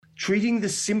treating the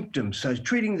symptoms. So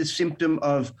treating the symptom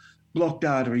of blocked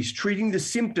arteries, treating the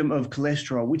symptom of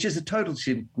cholesterol, which is a total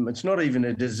symptom. It's not even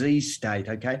a disease state,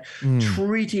 okay?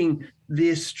 Treating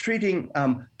this, treating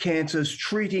cancers,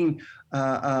 treating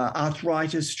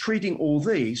arthritis, treating all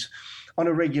these on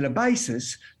a regular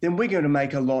basis, then we're going to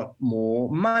make a lot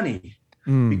more money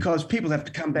because people have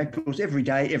to come back to us every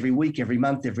day, every week, every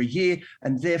month, every year,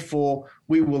 and therefore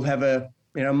we will have a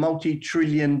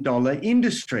multi-trillion-dollar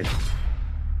industry.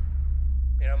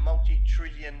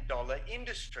 Multi-trillion-dollar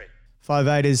industry.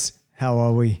 5-8ers, how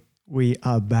are we? We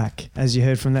are back. As you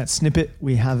heard from that snippet,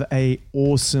 we have an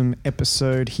awesome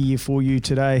episode here for you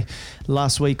today.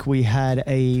 Last week, we had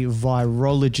a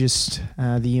virologist,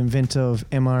 the inventor of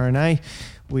mRNA,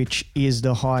 which is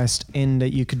the highest end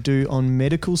that you could do on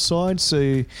medical side.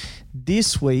 So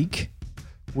this week,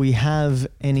 we have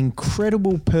an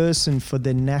incredible person for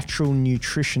the natural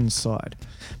nutrition side.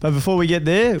 But before we get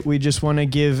there, we just want to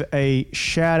give a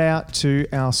shout out to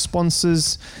our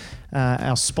sponsors,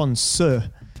 our sponsor.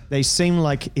 They seem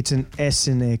like it's an S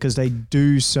in there because they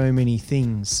do so many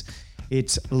things.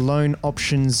 It's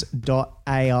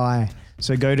loanoptions.ai.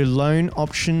 So go to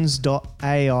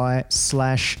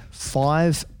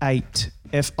loanoptions.ai/58,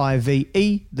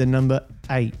 FIVE, the number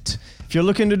 8. If you're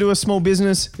looking to do a small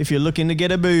business, if you're looking to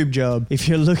get a boob job, if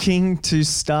you're looking to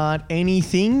start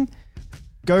anything,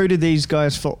 go to these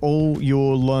guys for all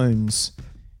your loans.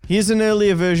 Here's an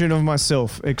earlier version of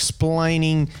myself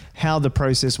explaining how the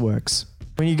process works.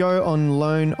 When you go on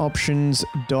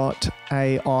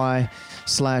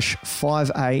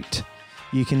loanoptions.ai/58,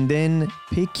 you can then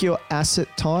pick your asset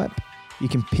type, you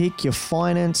can pick your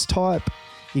finance type,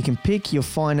 you can pick your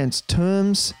finance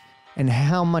terms, and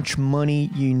how much money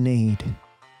you need.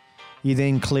 You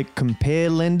then click compare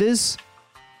lenders,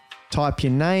 type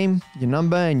your name, your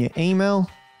number, and your email,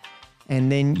 and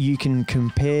then you can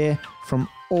compare from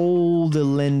all the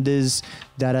lenders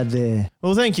that are there.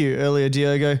 Well, thank you earlier,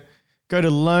 Diogo. Go to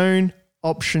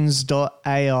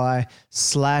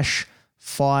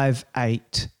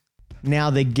loanoptions.ai/58. Now,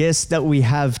 the guest that we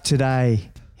have today,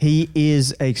 he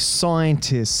is a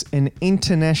scientist, an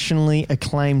internationally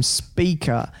acclaimed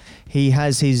speaker. He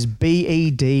has his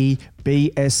BEd,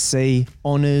 BSc,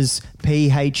 Honours,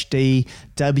 PhD,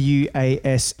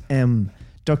 WASM.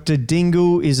 Dr.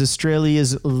 Dingle is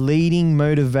Australia's leading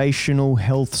motivational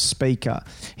health speaker.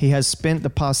 He has spent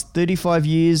the past 35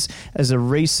 years as a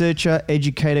researcher,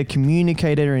 educator,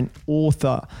 communicator, and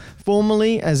author.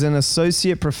 Formerly as an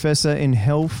associate professor in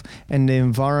health and the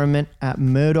environment at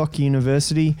Murdoch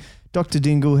University, Dr.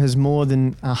 Dingle has more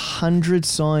than 100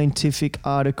 scientific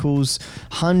articles,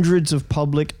 hundreds of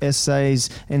public essays,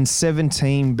 and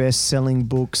 17 best-selling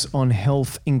books on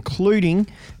health, including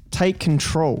Take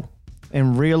Control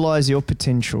and Realize Your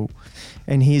Potential.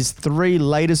 And his 3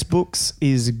 latest books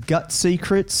is Gut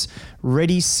Secrets,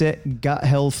 Ready, Set, Gut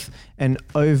Health, and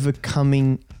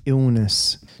Overcoming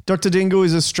Illness. Dr. Dingle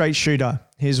is a straight shooter.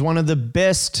 He's one of the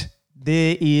best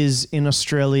there is in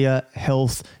Australia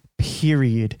health,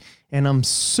 period. And I'm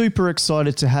super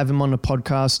excited to have him on the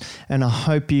podcast, and I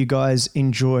hope you guys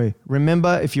enjoy.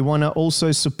 Remember, if you want to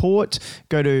also support,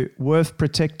 go to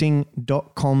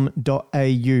worthprotecting.com.au.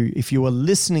 If you are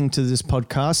listening to this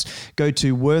podcast, go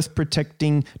to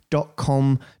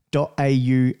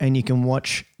worthprotecting.com.au and you can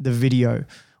watch the video.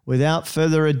 Without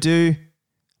further ado,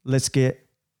 let's get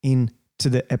into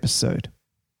the episode.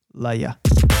 Later.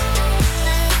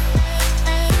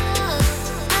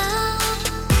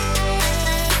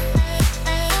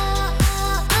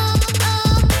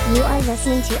 You are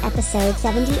listening to episode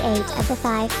 78 of the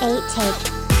 5-8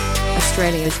 Take,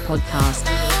 Australia's podcast.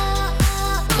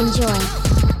 Enjoy.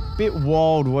 Bit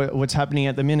wild what's happening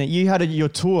at the minute. You had your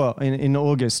tour in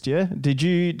August, yeah?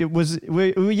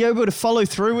 Were you able to follow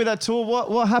through with that tour?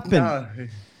 What happened? No,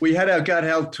 we had our gut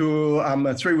health tour, a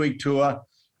 3-week tour,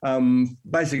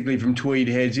 basically from Tweed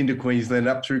Heads into Queensland,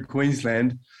 up through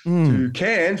Queensland to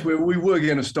Cairns, where we were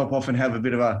going to stop off and have a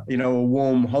bit of a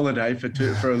warm holiday for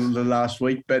the last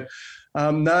week. But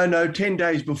no, 10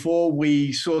 days before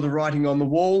we saw the writing on the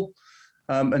wall,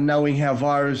 and knowing how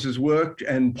viruses work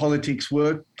and politics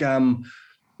work,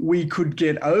 we could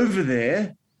get over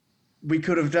there. We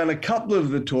could have done a couple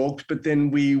of the talks, but then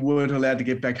we weren't allowed to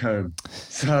get back home.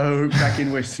 So back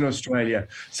in Western Australia.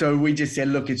 So we just said,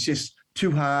 look, it's just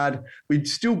too hard. We'd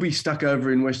still be stuck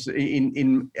over in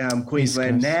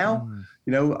Queensland now,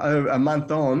 a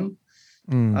month on,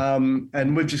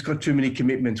 and we've just got too many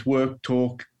commitments: work,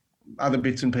 talk, other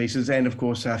bits and pieces, and of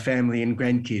course our family and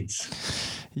grandkids.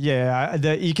 Yeah,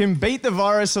 you can beat the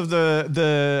virus of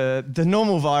the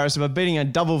normal virus by beating a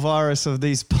double virus of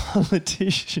these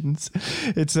politicians.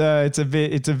 It's a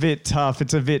bit tough.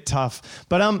 It's a bit tough.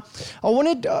 But I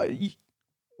wanted.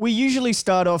 We usually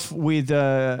start off with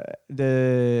a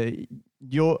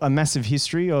massive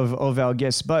history of our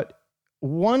guests, but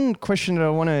one question that I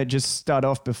want to just start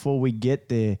off before we get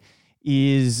there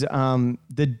is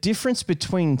the difference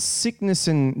between sickness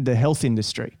and the health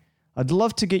industry. I'd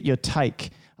love to get your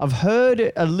take. I've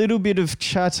heard a little bit of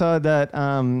chatter that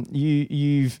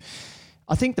you've.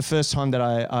 I think the first time that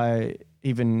I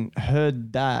even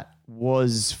heard that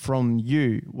was from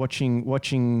you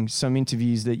watching some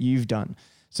interviews that you've done.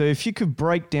 So if you could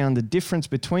break down the difference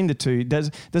between the two,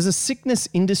 does a sickness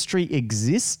industry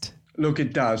exist? Look,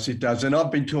 it does. And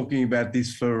I've been talking about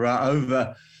this for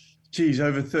over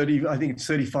 30, I think it's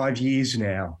 35 years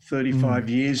now, 35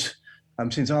 years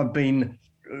since I've been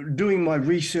doing my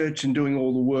research and doing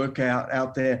all the work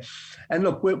out there. And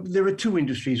look, there are two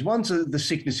industries. One's the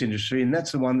sickness industry, and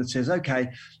that's the one that says, okay,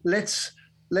 let's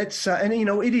and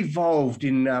it evolved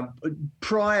in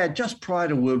just prior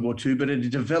to World War II, but it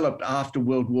developed after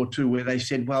World War II, where they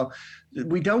said, well,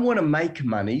 we don't want to make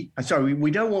money. Sorry, we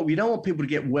don't want people to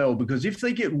get well, because if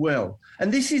they get well,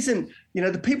 and this isn't,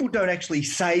 the people don't actually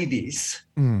say this,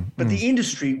 but the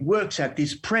industry works at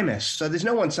this premise. So there's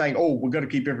no one saying, oh, we've got to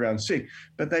keep everyone sick,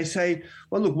 but they say,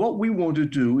 well, look, what we want to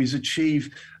do is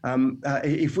achieve,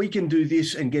 if we can do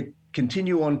this and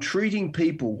continue on treating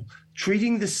people,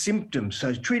 treating the symptoms.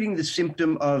 So treating the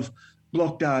symptom of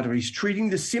blocked arteries, treating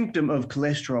the symptom of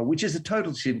cholesterol, which is a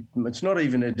total symptom. It's not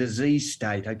even a disease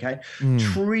state, okay?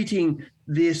 Treating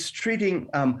this, treating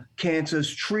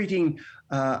cancers, treating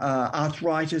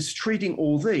arthritis, treating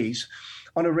all these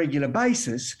on a regular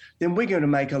basis, then we're going to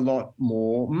make a lot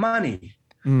more money.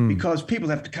 Because people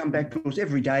have to come back to us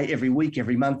every day, every week,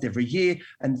 every month, every year,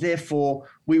 and therefore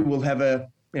we will have a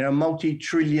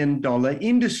multi-trillion-dollar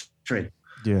industry.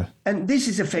 Yeah. And this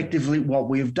is effectively what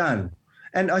we have done.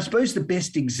 And I suppose the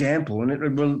best example, and it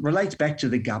relates back to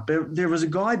the gut, there was a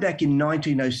guy back in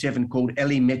 1907 called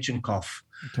Elie Metchnikoff,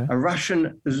 a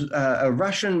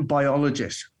Russian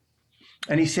biologist.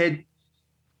 And he said,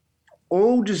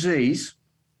 all disease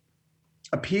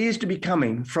appears to be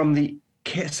coming from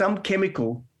some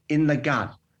chemical in the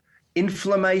gut,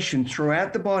 inflammation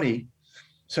throughout the body.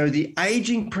 So the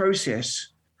aging process,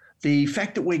 the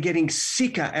fact that we're getting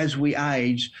sicker as we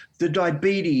age, the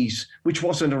diabetes, which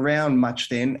wasn't around much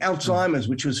then, Alzheimer's,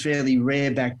 which was fairly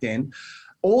rare back then,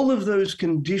 all of those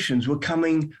conditions were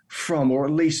coming from, or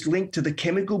at least linked to, the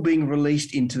chemical being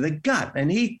released into the gut.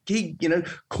 And he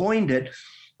coined it.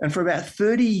 And for about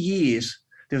 30 years,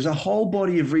 there was a whole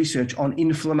body of research on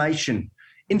inflammation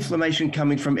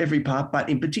coming from every part, but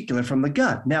in particular from the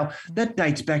gut. Now, that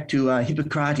dates back to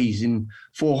Hippocrates in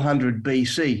 400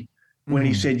 BC. When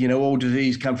he said, all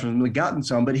disease comes from the gut and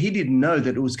so on, but he didn't know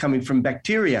that it was coming from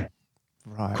bacteria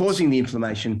causing the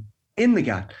inflammation in the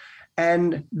gut.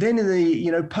 And then in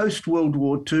the, post-World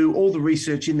War II, all the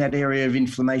research in that area of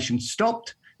inflammation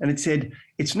stopped, and it said,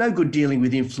 it's no good dealing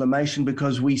with inflammation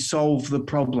because we solve the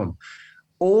problem.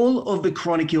 All of the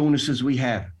chronic illnesses we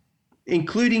have,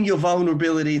 including your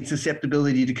vulnerability and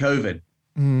susceptibility to COVID,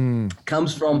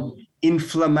 comes from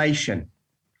inflammation.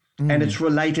 And its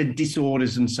related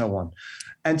disorders and so on.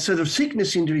 And so the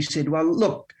sickness industry said, well,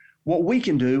 look, what we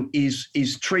can do is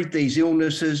treat these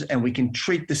illnesses, and we can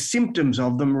treat the symptoms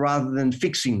of them rather than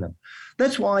fixing them.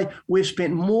 That's why we've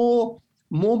spent more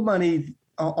money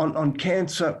on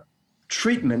cancer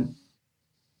treatment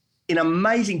in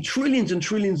amazing trillions and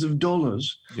trillions of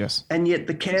dollars. Yes. And yet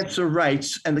the cancer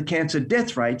rates and the cancer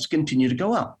death rates continue to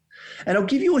go up. And I'll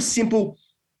give you a simple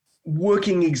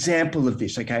working example of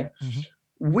this, okay?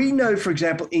 We know, for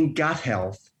example, in gut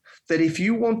health, that if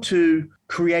you want to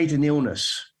create an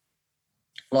illness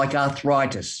like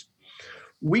arthritis,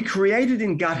 we create it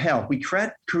in gut health. We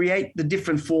create the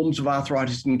different forms of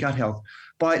arthritis in gut health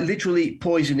by literally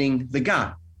poisoning the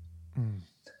gut.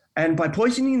 And by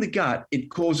poisoning the gut,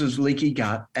 it causes leaky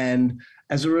gut. And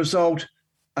as a result,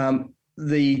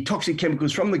 the toxic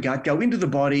chemicals from the gut go into the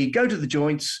body, go to the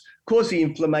joints, cause the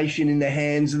inflammation in the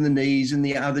hands and the knees and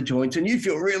the other joints, and you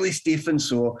feel really stiff and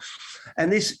sore. And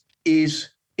this is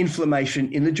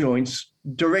inflammation in the joints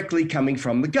directly coming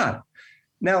from the gut.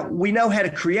 Now, we know how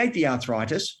to create the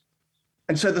arthritis.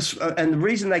 And so the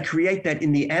reason they create that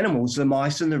in the animals, the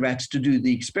mice and the rats, to do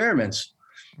the experiments,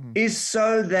 is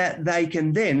so that they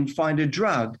can then find a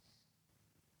drug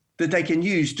that they can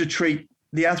use to treat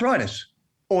the arthritis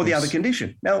or the other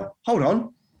condition. Now, hold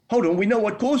on. We know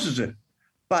what causes it.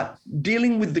 But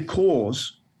dealing with the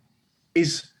cause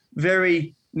is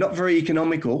not very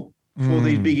economical, for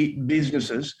these big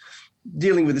businesses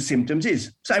dealing with the symptoms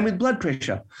is. Same with blood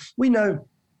pressure. We know,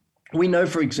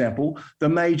 for example, the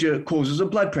major causes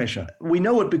of blood pressure. We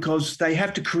know it because they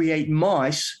have to create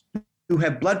mice who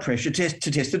have blood pressure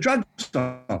to test the drugs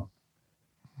on.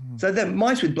 So the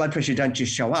mice with blood pressure don't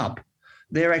just show up.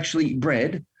 They're actually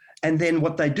bred. And then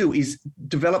what they do is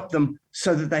develop them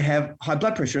so that they have high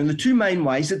blood pressure. And the two main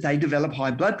ways that they develop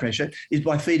high blood pressure is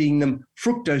by feeding them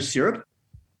fructose syrup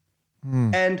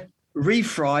and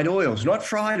refried oils, not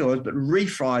fried oils, but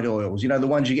refried oils. You know, the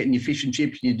ones you get in your fish and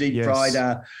chips and your deep fried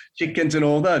chickens and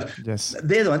all those. Yes.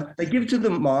 They're the ones. They give it to the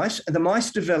mice, and the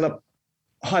mice develop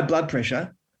high blood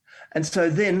pressure. And so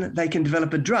then they can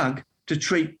develop a drug to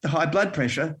treat the high blood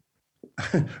pressure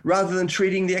rather than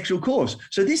treating the actual cause.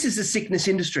 So this is the sickness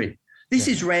industry. This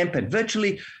is rampant.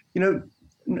 Virtually, you know,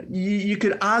 you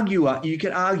could argue that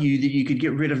you could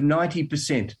get rid of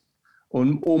 90%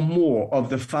 or more of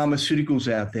the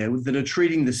pharmaceuticals out there that are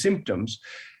treating the symptoms,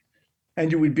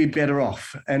 and you would be better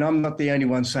off. And I'm not the only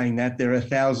one saying that. There are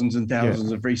thousands and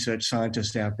thousands of research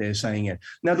scientists out there saying it.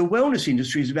 Now, the wellness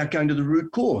industry is about going to the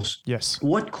root cause. Yes.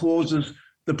 What causes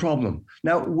the problem?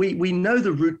 Now, we know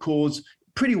the root cause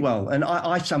pretty well, and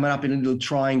I sum it up in a little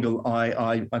triangle.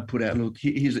 I put out. Look,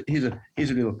 here's a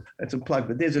little. That's a plug,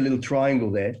 but there's a little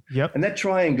triangle there. Yep. And that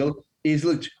triangle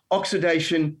is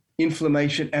oxidation,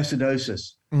 inflammation,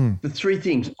 acidosis. The three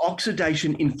things: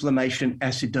 oxidation, inflammation,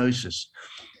 acidosis.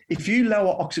 If you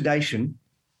lower oxidation,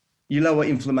 you lower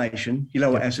inflammation, you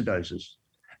lower acidosis,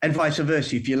 and vice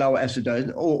versa. If you lower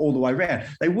acidosis, all the way around,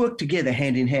 they work together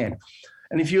hand in hand.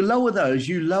 And if you lower those,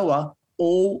 you lower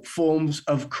all forms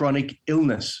of chronic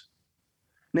illness.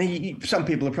 Now, some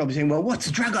people are probably saying, well, what's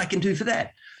the drug I can do for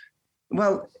that?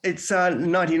 Well, it's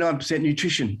 99%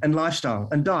 nutrition and lifestyle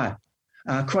and diet.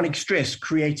 Chronic stress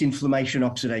creates inflammation,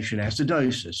 oxidation,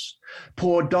 acidosis.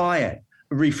 Poor diet,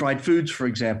 refried foods, for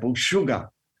example, sugar,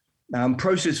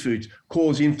 processed foods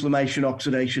cause inflammation,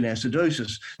 oxidation,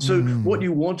 acidosis. So what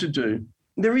you want to do,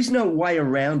 there is no way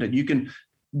around it. You can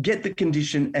get the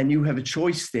condition and you have a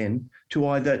choice then to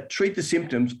either treat the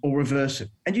symptoms or reverse it.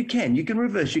 And you can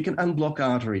reverse, you can unblock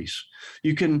arteries.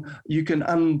 You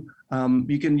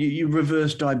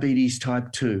reverse diabetes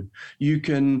type 2. You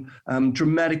can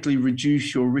dramatically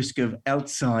reduce your risk of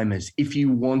Alzheimer's if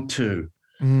you want to.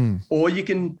 Or you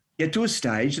can get to a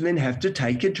stage and then have to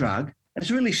take a drug. And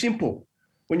it's really simple.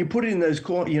 When you put it in those,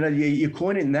 you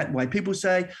coin it in that way, people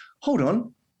say, hold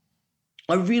on,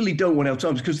 I really don't want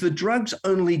Alzheimer's, because the drugs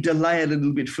only delay it a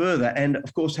little bit further, and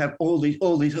of course have all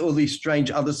these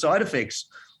strange other side effects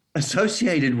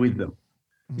associated with them.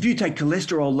 If you take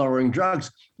cholesterol-lowering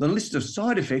drugs, the list of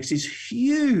side effects is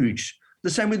huge. The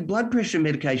same with blood pressure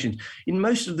medications. In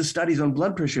most of the studies on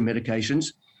blood pressure medications,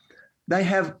 they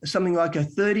have something like a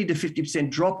 30 to 50%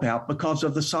 dropout because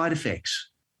of the side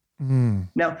effects.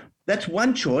 Now, that's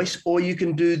one choice, or you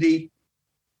can do the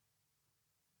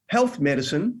health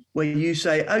medicine where you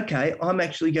say, okay, I'm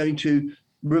actually going to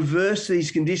reverse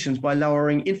these conditions by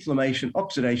lowering inflammation,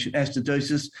 oxidation,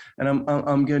 acidosis, and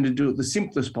I'm going to do it the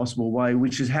simplest possible way,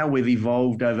 which is how we've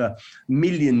evolved over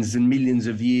millions and millions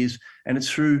of years, and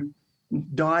it's through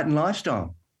diet and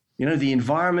lifestyle. You know, the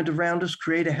environment around us,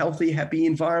 create a healthy, happy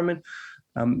environment,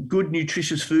 good,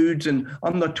 nutritious foods. And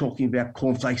I'm not talking about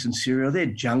cornflakes and cereal. They're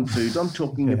junk foods. I'm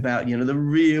talking about, the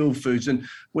real foods. And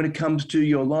when it comes to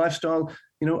your lifestyle,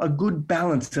 a good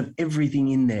balance of everything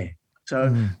in there.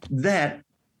 So that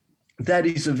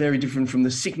is a very different from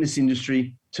the sickness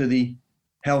industry to the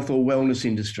health or wellness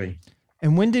industry.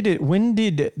 And when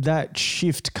did that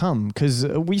shift come? Because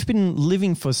we've been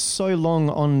living for so long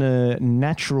on the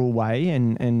natural way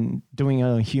and doing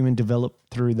a human develop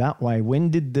through that way. When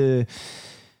did the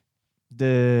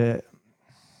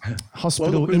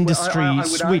hospital industry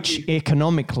switch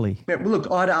economically? Yeah, well,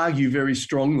 look, I'd argue very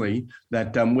strongly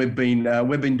that we've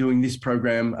been doing this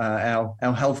program, our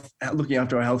health, looking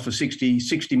after our health for 60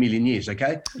 million years.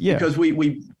 Okay, yeah, because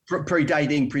we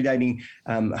predating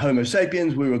Homo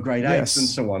sapiens, we were great apes and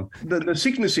so on. The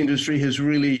sickness industry has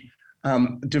really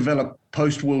developed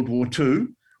post World War II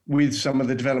with some of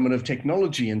the development of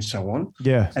technology and so on,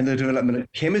 and the development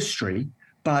of chemistry,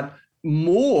 but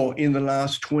more in the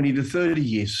last 20 to 30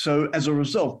 years. So as a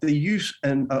result, the use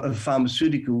of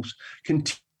pharmaceuticals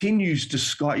continues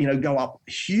to go up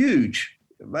huge.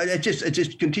 It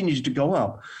just continues to go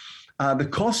up. The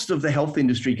cost of the health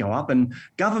industry go up, and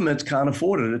governments can't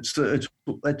afford it.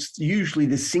 It's usually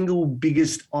the single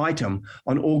biggest item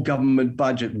on all government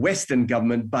budget, Western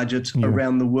government budgets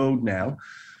around the world now.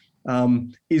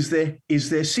 is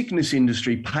their sickness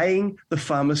industry paying the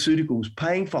pharmaceuticals,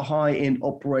 paying for high-end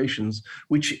operations,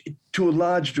 which to a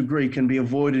large degree can be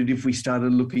avoided if we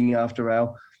started looking after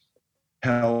our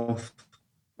health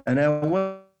and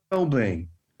our well-being.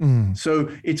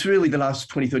 So it's really the last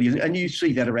 20, 30 years. And you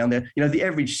see that around there. The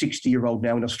average 60-year-old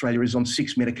now in Australia is on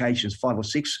 6 medications, 5 or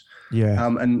 6. Yeah.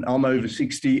 And I'm over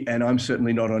 60 and I'm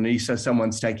certainly not on E, so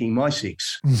someone's taking my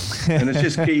 6. And it's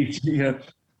just key,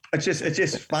 it's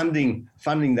just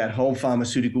funding that whole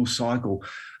pharmaceutical cycle.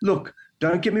 Look,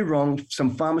 don't get me wrong,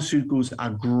 some pharmaceuticals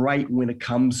are great when it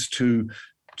comes to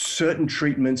certain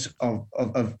treatments of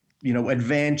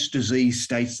advanced disease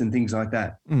states and things like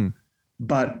that.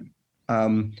 But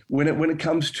when it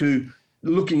comes to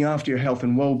looking after your health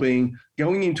and well-being,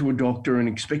 going into a doctor and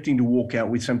expecting to walk out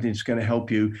with something that's going to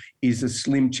help you is a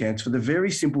slim chance, for the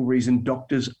very simple reason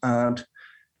doctors aren't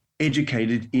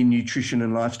educated in nutrition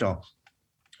and lifestyle.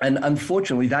 And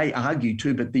unfortunately, they argue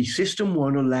too, but the system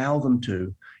won't allow them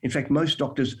to. In fact, most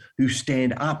doctors who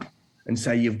stand up and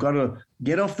say you've got to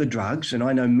get off the drugs, and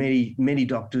I know many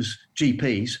doctors,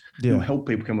 GPs, who help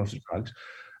people come off the drugs,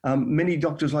 many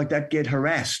doctors like that get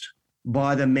harassed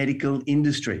by the medical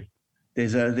industry.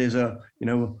 There's the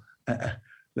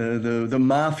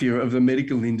mafia of the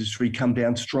medical industry come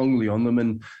down strongly on them,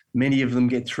 and many of them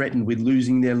get threatened with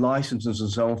losing their licenses and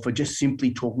so on for just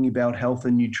simply talking about health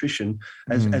and nutrition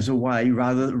as a way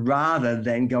rather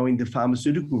than going the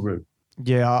pharmaceutical route.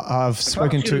 Yeah, I've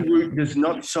spoken to... The route does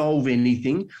not solve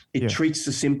anything. It treats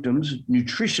the symptoms.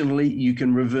 Nutritionally, you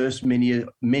can reverse many,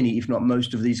 if not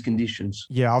most of these conditions.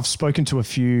 Yeah, I've spoken to a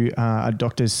few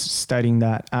doctors stating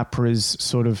that APRA's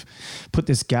sort of put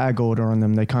this gag order on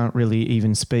them. They can't really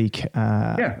even speak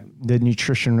the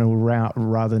nutritional route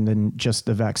rather than just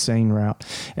the vaccine route.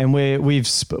 And we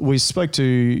spoke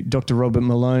to Dr. Robert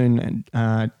Malone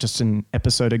just an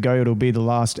episode ago. It'll be the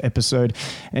last episode.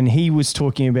 And he was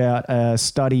talking about a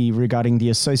study regarding the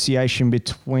association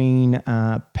between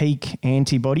peak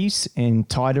antibodies and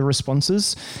titer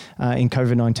responses in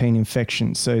COVID-19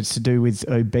 infections. So it's to do with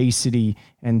obesity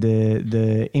and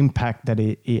the impact that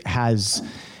it has.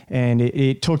 And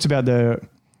it talks about the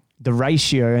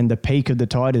ratio and the peak of the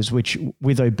titers, which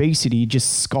with obesity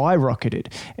just skyrocketed.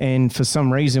 And for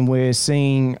some reason, we're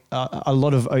seeing a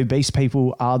lot of obese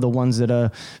people are the ones that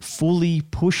are fully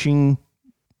pushing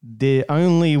the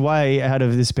only way out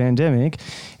of this pandemic.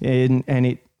 And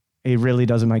it really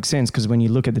doesn't make sense, because when you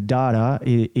look at the data,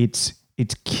 it's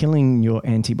killing your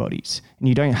antibodies, and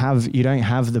you don't have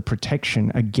the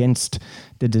protection against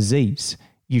the disease.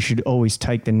 You should always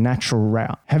take the natural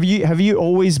route. Have you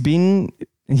always been...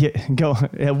 Yeah, go on.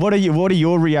 What are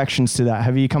your reactions to that?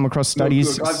 Have you come across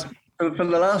studies? Look, for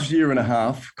the last year and a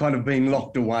half, kind of been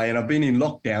locked away, and I've been in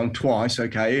lockdown twice,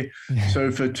 okay? Yeah. So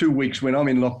for 2 weeks when I'm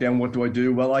in lockdown, what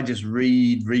do? Well, I just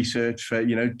research for,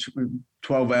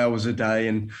 12 hours a day,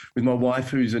 and with my wife,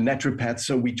 who's a naturopath,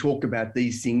 so we talk about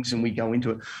these things and we go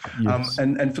into it. Yes.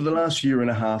 And for the last year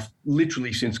and a half,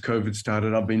 literally since COVID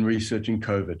started, I've been researching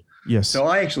COVID. Yes. So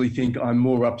I actually think I'm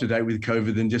more up to date with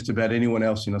COVID than just about anyone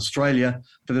else in Australia,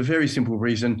 for the very simple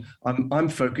reason I'm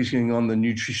focusing on the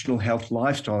nutritional health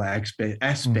lifestyle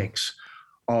aspects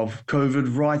of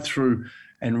COVID right through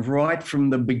from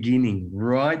the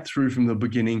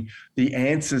beginning, the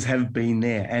answers have been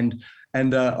there. And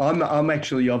I'm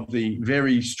actually of the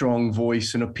very strong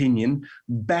voice and opinion,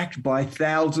 backed by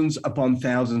thousands upon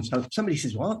thousands. Somebody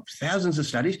says, "What? Thousands of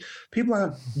studies?" People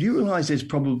aren't. Do you realise there's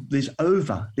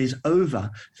over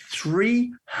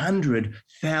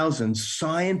 300,000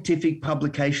 scientific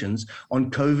publications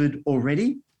on COVID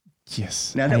already?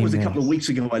 Yes. Now, that was a couple of weeks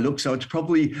ago I looked, so it's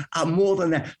probably more than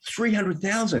that,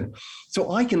 300,000.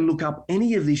 So I can look up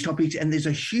any of these topics, and there's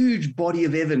a huge body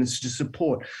of evidence to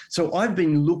support. So I've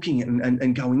been looking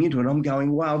and going into it. I'm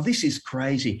going, wow, this is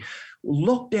crazy.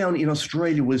 Lockdown in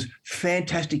Australia was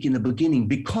fantastic in the beginning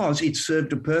because it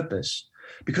served a purpose,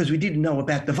 because we didn't know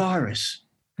about the virus.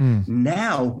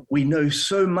 Now we know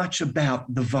so much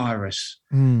about the virus.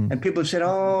 And people have said,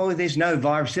 oh, there's no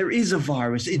virus. There is a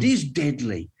virus. It is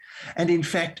deadly. And in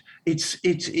fact, it's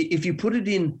if you put it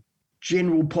in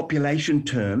general population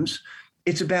terms,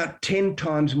 it's about 10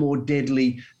 times more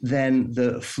deadly than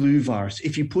the flu virus.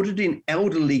 If you put it in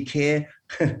elderly care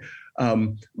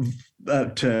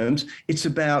terms, it's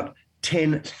about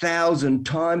 10,000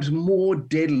 times more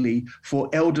deadly for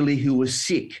elderly who are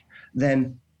sick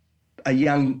than a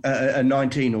young, a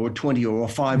 19 or a 20 or a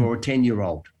 5 or a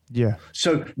 10-year-old. Yeah.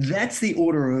 So that's the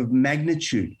order of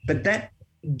magnitude, but that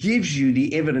gives you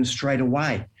the evidence straight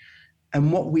away.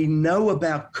 And what we know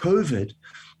about COVID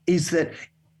is that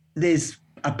there's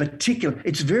a particular,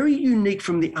 it's very unique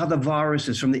from the other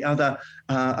viruses, from the other,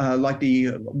 like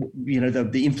the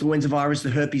influenza virus, the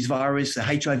herpes virus, the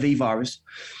HIV virus,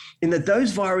 in that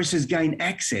those viruses gain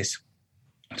access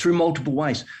through multiple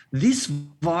ways. This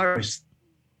virus,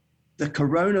 the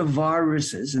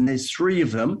coronaviruses, and there's three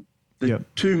of them, the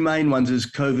two main ones is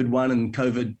COVID-1 and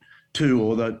COVID-2,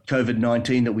 or the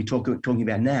COVID-19 that we're talking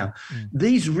about now.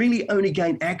 These really only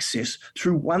gain access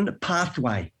through one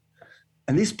pathway.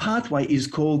 And this pathway is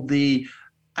called the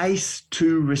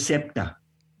ACE2 receptor.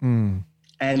 And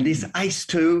this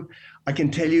ACE2, I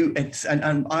can tell you, it's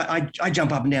and I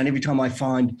jump up and down every time I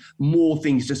find more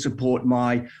things to support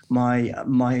my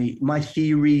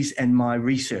theories and my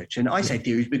research. And I say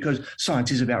theories because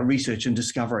science is about research and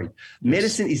discovery.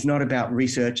 Medicine is not about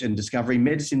research and discovery.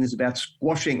 Medicine is about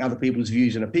squashing other people's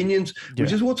views and opinions,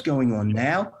 which is what's going on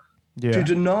now. To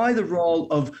deny the role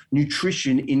of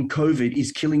nutrition in COVID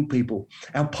is killing people.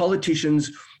 Our politicians,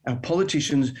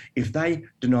 if they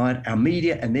deny it, our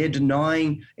media, and they're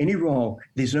denying any role,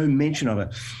 there's no mention of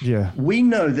it. We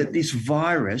know that this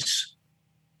virus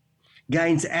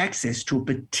gains access to a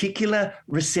particular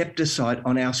receptor site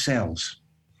on our cells.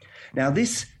 Now,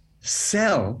 this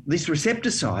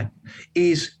receptor site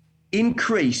is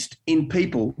increased in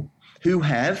people who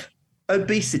have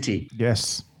obesity.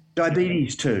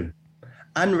 Diabetes 2,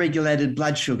 unregulated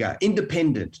blood sugar,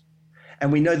 independent.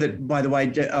 And we know that, by the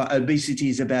way, obesity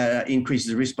is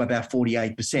increases the risk by about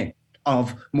 48%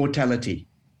 of mortality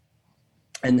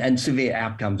and severe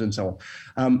outcomes and so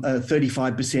on.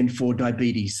 35% for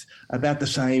diabetes, about the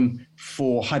same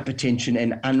for hypertension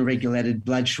and unregulated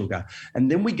blood sugar. And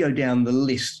then we go down the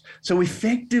list. So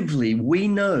effectively, we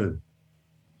know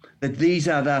that these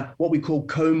are what we call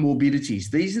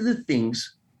comorbidities. These are the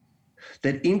things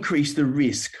that increase the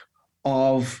risk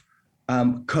of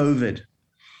COVID.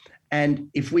 And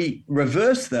if we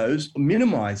reverse those,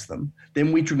 minimize them,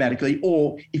 then we dramatically,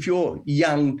 or if you're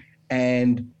young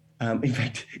and in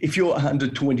fact, if you're under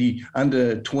 20,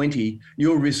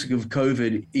 your risk of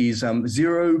COVID is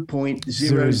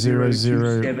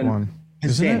 0.0001%.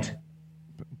 Isn't it?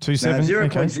 27?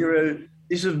 0.0.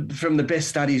 This is from the best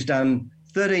studies done.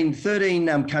 13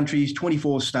 countries,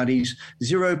 24 studies,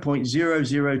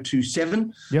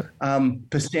 0.0027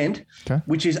 percent,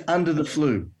 which is under the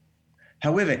flu.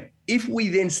 However, if we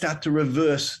then start to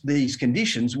reverse these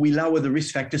conditions, we lower the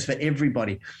risk factors for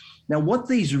everybody. Now, what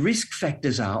these risk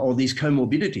factors are, or these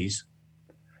comorbidities,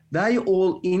 they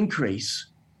all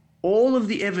increase. All of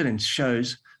the evidence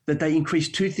shows that they increase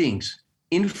two things: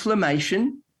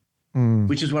 inflammation,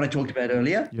 which is what I talked about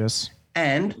earlier,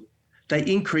 and they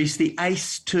increase the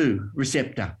ACE2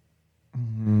 receptor.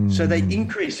 So they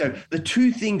increase. So the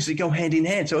two things that go hand in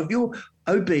hand. So if you're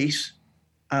obese,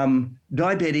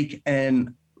 diabetic,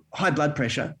 and high blood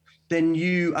pressure, then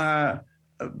you are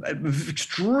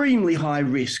extremely high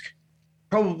risk,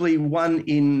 probably 1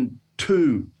 in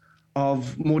 2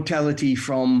 of mortality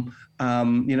from, they're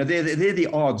the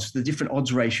odds, the different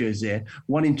odds ratios there,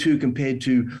 1 in 2 compared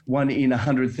to 1 in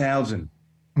 100,000.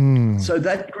 So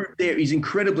that group there is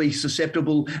incredibly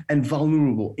susceptible and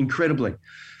vulnerable, incredibly.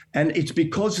 And it's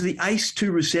because the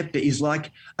ACE2 receptor is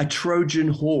like a Trojan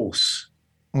horse.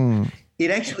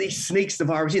 It actually sneaks the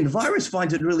virus in. The virus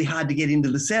finds it really hard to get into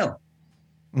the cell.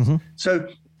 So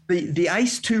the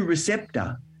ACE2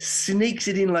 receptor sneaks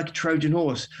it in like a Trojan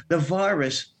horse. The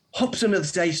virus hops into the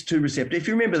ACE2 receptor. If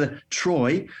you remember the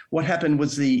Troy, what happened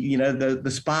was the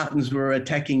Spartans were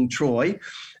attacking Troy,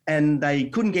 and they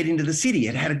couldn't get into the city.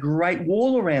 It had a great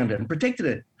wall around it and protected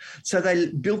it. So they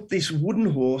built this wooden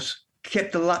horse,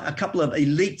 kept a couple of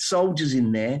elite soldiers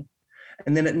in there,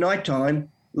 and then at nighttime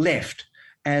left.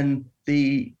 And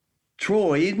the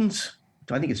Trojans,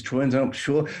 I think it's Trojans, I'm not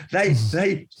sure, they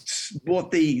brought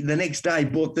the next day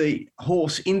brought the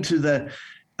horse into the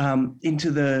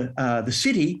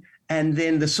city, and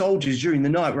then the soldiers during the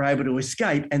night were able to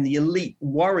escape, and the elite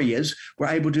warriors were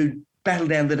able to battle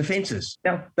down the defenses.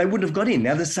 Now, they wouldn't have got in.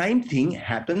 Now, the same thing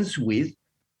happens with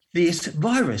this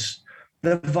virus.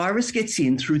 The virus gets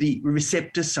in through the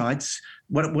receptor sites,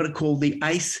 what are called the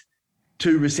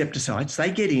ACE2 receptor sites.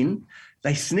 They get in,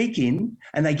 they sneak in,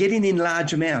 and they get in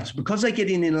large amounts. Because they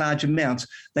get in large amounts,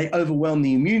 they overwhelm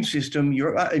the immune system.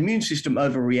 Your immune system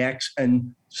overreacts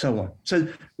and so on. So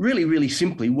really, really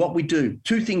simply, what we do,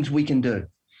 two things we can do.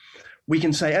 We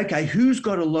can say, okay, who's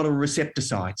got a lot of receptor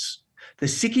sites? The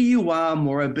sicker you are,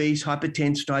 more obese,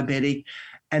 hypertense, diabetic,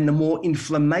 and the more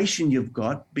inflammation you've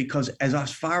got, because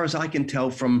as far as I can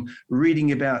tell from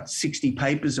reading about 60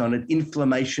 papers on it,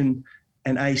 inflammation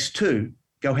and ACE2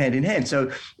 go hand in hand.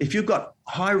 So if you've got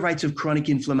high rates of chronic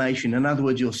inflammation, in other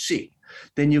words, you're sick,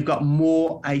 then you've got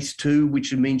more ACE2,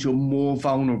 which means you're more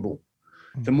vulnerable.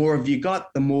 The more of you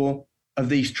got, the more of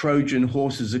these Trojan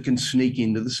horses that can sneak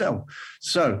into the cell.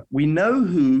 So we know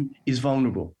who is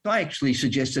vulnerable. I actually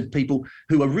suggested people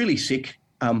who are really sick,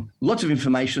 lots of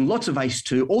inflammation, lots of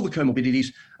ACE2, all the comorbidities,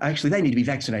 actually they need to be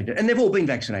vaccinated. And they've all been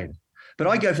vaccinated. But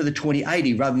I go for the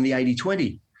 20-80 rather than the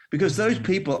 80-20 because those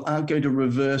people aren't going to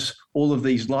reverse all of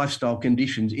these lifestyle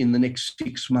conditions in the next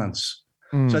 6 months.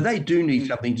 So they do need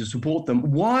something to support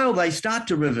them while they start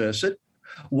to reverse it,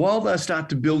 while they start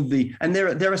to build and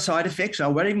there are side effects. I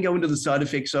won't even go into the side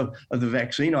effects of the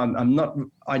vaccine.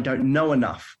 I don't know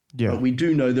enough, but we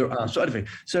do know there are side effects.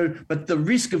 So, but the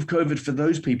risk of COVID for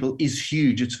those people is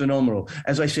huge. It's phenomenal.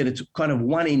 As I said, it's kind of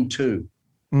 1 in 2.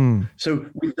 So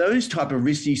with those type of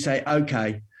risks, you say,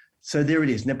 okay, so there it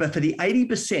is. Now, but for the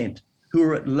 80% who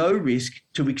are at low risk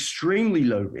to extremely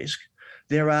low risk,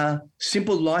 there are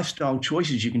simple lifestyle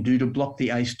choices you can do to block the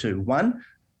ACE2. One,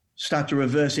 start to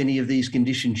reverse any of these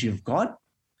conditions you've got.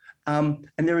 And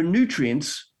there are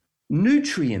nutrients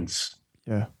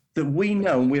that we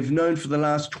know, and we've known for the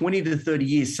last 20 to 30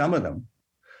 years, some of them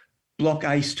block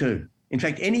ACE2. In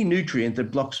fact, any nutrient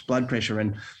that blocks blood pressure,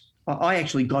 and I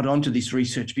actually got onto this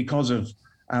research because of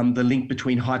the link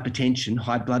between hypertension,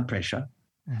 high blood pressure,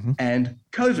 and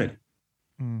COVID.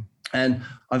 And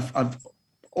I've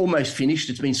almost finished.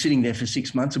 It's been sitting there for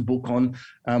 6 months, a book on,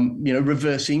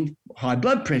 reversing high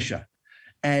blood pressure.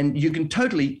 And you can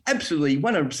absolutely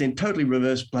 100% totally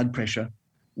reverse blood pressure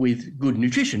with good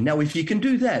nutrition. Now, if you can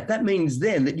do that, that means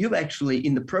then that you're actually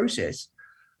in the process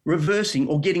reversing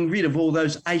or getting rid of all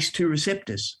those ACE2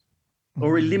 receptors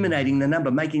or eliminating the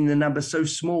number, making the number so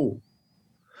small.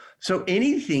 So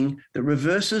anything that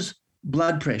reverses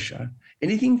blood pressure,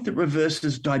 anything that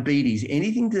reverses diabetes,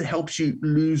 anything that helps you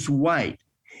lose weight,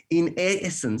 in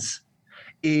essence,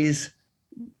 is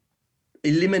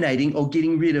eliminating or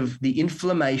getting rid of the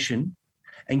inflammation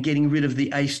and getting rid of the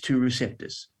ACE2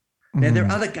 receptors. Now, there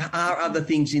are other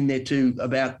things in there too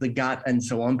about the gut and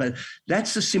so on, but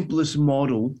that's the simplest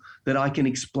model that I can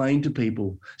explain to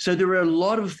people. So there are a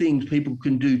lot of things people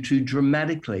can do to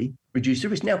dramatically reduce the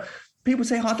risk. Now, people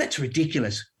say, oh, that's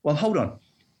ridiculous. Well, hold on.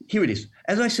 Here it is.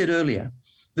 As I said earlier,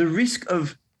 the risk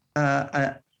of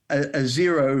a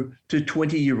 0 to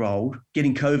 20-year-old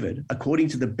getting COVID, according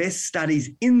to the best studies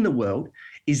in the world,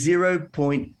 is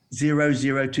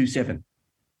 0.0027.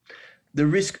 The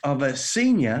risk of a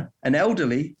senior, an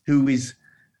elderly, who is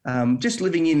just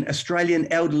living in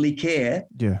Australian elderly care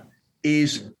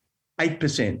is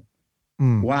 8%.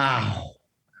 Wow.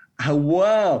 Oh,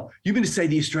 wow. You're going to say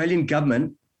the Australian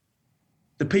government,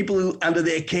 the people under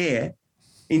their care,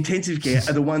 intensive care,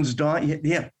 are the ones dying?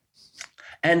 Yeah.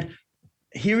 And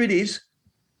here it is.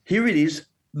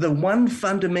 The one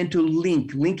fundamental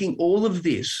linking all of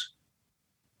this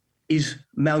is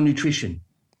malnutrition.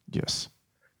 Yes.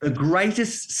 The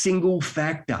greatest single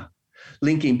factor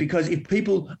linking, because if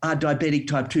people are diabetic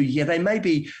type 2, they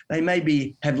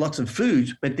may have lots of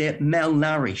foods, but they're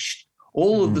malnourished.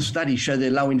 All of the studies show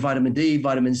they're low in vitamin D,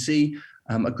 vitamin C,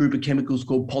 a group of chemicals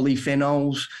called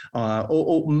polyphenols,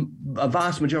 or a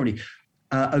vast majority.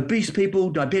 Obese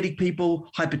people, diabetic people,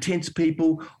 hypertensive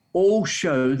people all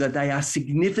show that they are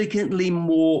significantly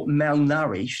more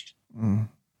malnourished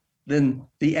than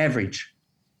the average.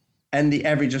 And the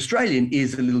average Australian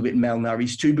is a little bit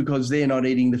malnourished too, because they're not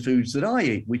eating the foods that I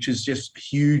eat, which is just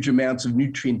huge amounts of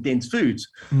nutrient-dense foods.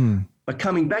 But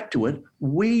coming back to it,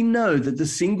 we know that the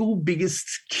single biggest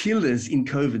killers in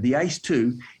COVID, the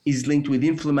ACE2, is linked with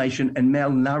inflammation and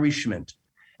malnourishment.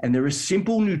 And there are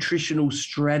simple nutritional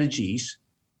strategies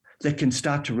that can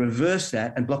start to reverse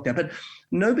that and block that. But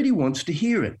nobody wants to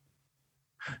hear it.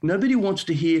 Nobody wants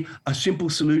to hear a simple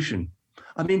solution.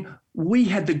 I mean, we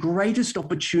had the greatest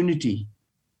opportunity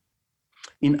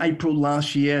in April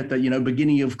last year, at the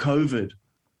beginning of COVID,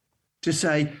 to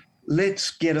say,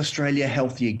 let's get Australia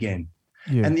healthy again.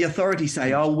 Yeah. And the authorities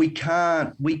say, oh, we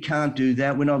can't do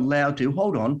that. We're not allowed to.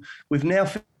 Hold on. We've now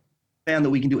found that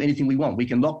we can do anything we want. We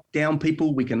can lock down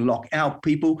people. We can lock out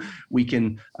people. We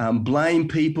can blame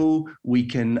people. We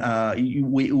can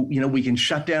we can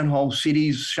shut down whole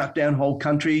cities, shut down whole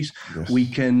countries. Yes. We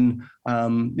can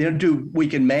we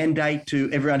can mandate to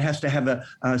everyone has to have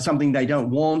something they don't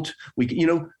want. We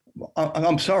can,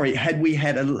 I'm sorry, had we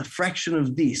had a fraction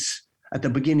of this at the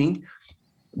beginning,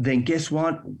 then guess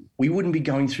what? We wouldn't be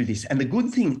going through this. And the good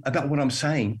thing about what I'm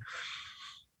saying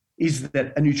is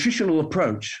that a nutritional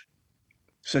approach,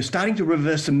 so starting to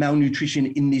reverse the malnutrition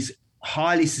in this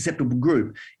highly susceptible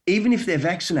group, even if they're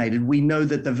vaccinated, we know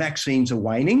that the vaccines are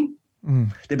waning.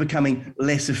 They're becoming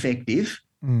less effective.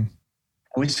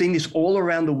 We're seeing this all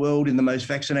around the world in the most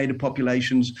vaccinated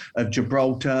populations of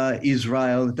Gibraltar,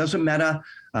 Israel. It doesn't matter.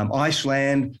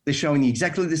 Iceland, they're showing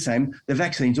exactly the same. The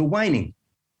vaccines are waning.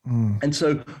 And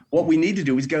so what we need to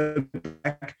do is go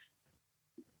back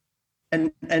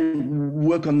and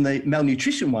work on the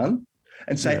malnutrition one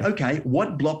and say, okay,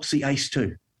 what blocks the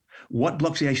ACE2? What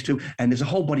blocks the ACE2? And there's a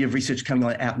whole body of research coming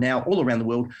out now all around the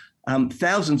world,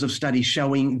 thousands of studies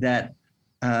showing that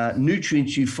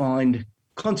nutrients you find,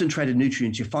 concentrated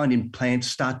nutrients you find in plants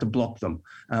start to block them.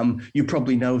 You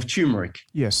probably know of turmeric.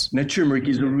 Yes. Now, turmeric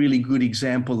is a really good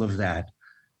example of that.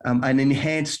 An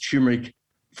enhanced turmeric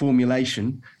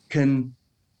formulation can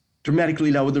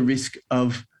dramatically lower the risk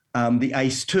of the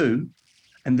ACE2,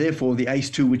 and therefore the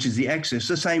ACE2, which is the axis.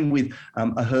 The same with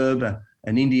a herb,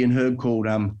 an Indian herb called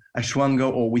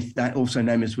ashwagandha, or also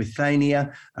known as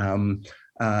withania.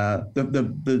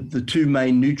 The two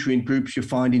main nutrient groups you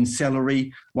find in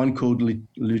celery, one called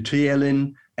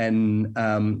luteolin and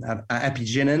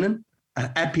apigenin,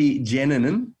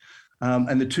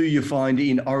 and the two you find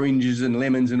in oranges and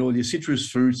lemons and all your citrus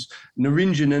fruits,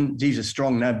 naringenin, these are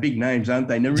strong, big names, aren't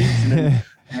they? Naringenin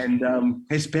and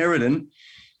hesperidin,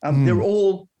 they're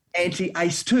all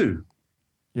anti-ACE2.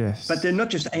 Yes. But they're not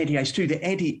just anti-ACE2,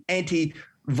 they're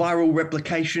anti-viral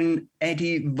replication,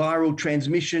 antiviral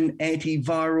transmission,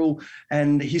 antiviral,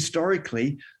 and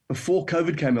historically, before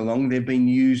COVID came along, they've been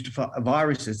used for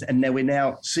viruses, and now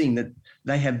we're seeing that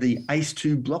they have the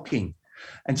ACE2 blocking.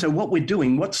 And so what we're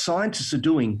doing, what scientists are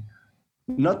doing,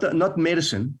 not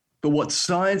medicine, but what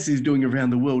science is doing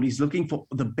around the world is looking for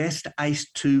the best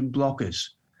ACE2 blockers.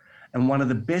 And one of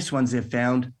the best ones they've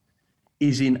found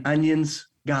is in onions,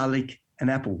 garlic, and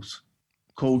apples,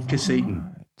 called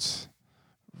quercetin.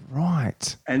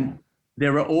 Right. And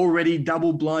there are already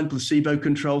double-blind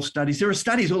placebo-controlled studies. There are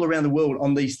studies all around the world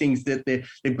on these things that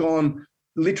they've gone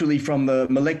literally from the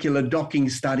molecular docking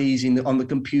studies on the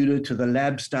computer to the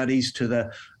lab studies to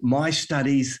the mice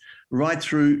studies, right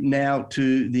through now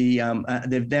to the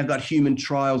they've now got human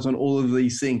trials on all of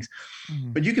these things.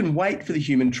 But you can wait for the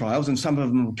human trials, and some of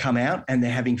them will come out and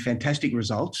they're having fantastic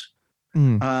results.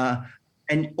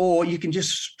 Or you can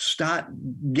just start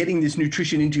getting this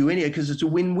nutrition into you anyway, because it's a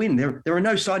win-win. There are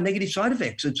no negative side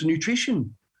effects. It's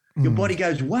nutrition. Your body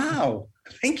goes, wow,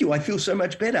 thank you. I feel so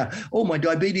much better. Oh, my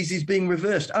diabetes is being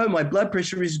reversed. Oh, my blood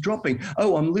pressure is dropping.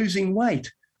 Oh, I'm losing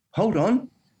weight. Hold on,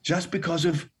 just because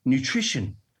of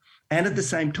nutrition. And at the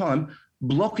same time,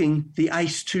 blocking the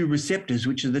ACE2 receptors,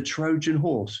 which are the Trojan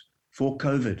horse for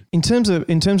COVID. In terms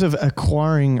of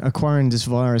acquiring this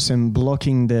virus and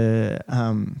blocking the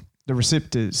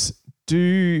receptors,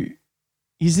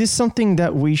 is this something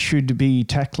that we should be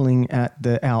tackling at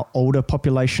our older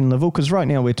population level? Because right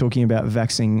now we're talking about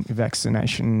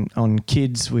vaccination on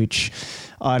kids, which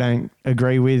I don't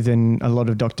agree with, and a lot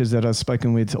of doctors that I've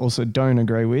spoken with also don't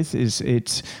agree with.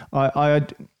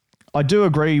 I do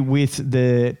agree with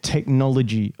the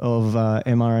technology of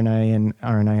mRNA and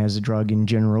RNA as a drug in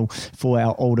general for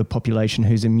our older population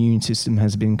whose immune system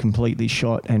has been completely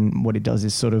shot, and what it does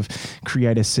is sort of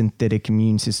create a synthetic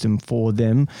immune system for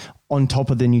them on top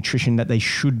of the nutrition that they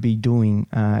should be doing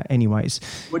anyways.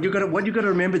 What you got to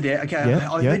remember there, okay,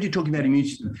 I heard you talking about immune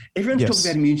system. Everyone's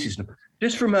talking about immune system.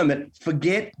 Just for a moment,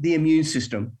 forget the immune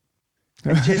system.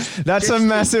 That's a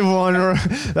massive one.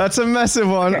 That's a massive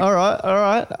one. Okay. All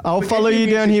right. I'll follow you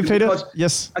down here, Peter.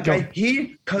 Yes. Okay. Here,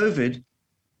 COVID,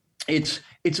 it's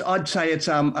I'd say it's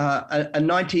a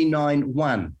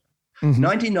 99-1.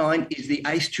 99 is the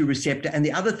ACE2 receptor, and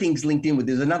the other things linked in with.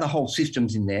 There's another whole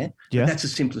systems in there. Yeah. That's the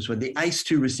simplest one. The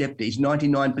ACE2 receptor is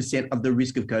 99% of the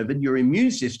risk of COVID. Your immune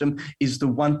system is the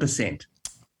 1%.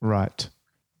 Right.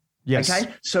 Yes.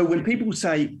 Okay. So when people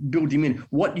say build immune,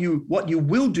 what you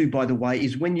will do, by the way,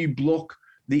 is when you block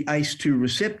the ACE2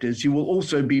 receptors, you will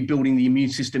also be building the immune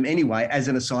system anyway, as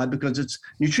an aside, because it's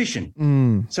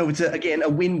nutrition. So it's again a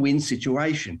win-win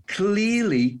situation.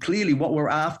 Clearly, what we're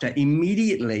after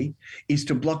immediately is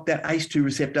to block that ACE2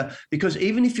 receptor, because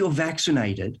even if you're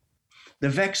vaccinated, the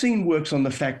vaccine works on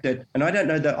the fact that, and I don't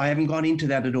know that, I haven't gone into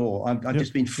that at all. I've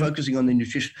just been focusing on the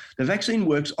nutrition. The vaccine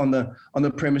works on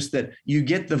the premise that you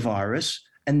get the virus,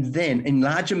 and then in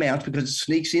large amounts, because it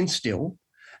sneaks in still,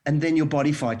 and then your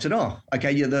body fights it off.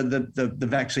 Okay, the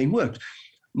vaccine works.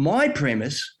 My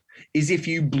premise is if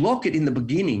you block it in the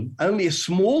beginning, only a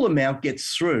small amount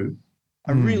gets through,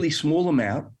 a really small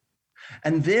amount,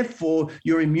 and therefore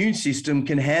your immune system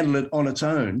can handle it on its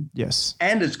own. Yes.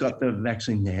 And it's got the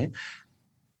vaccine there.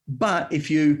 But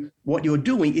what you're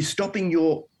doing is stopping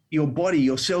your body,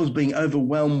 your cells being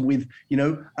overwhelmed with,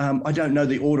 I don't know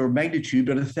the order of magnitude,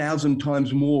 but 1,000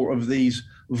 times more of these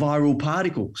viral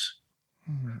particles.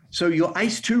 So your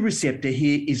ACE2 receptor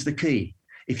here is the key.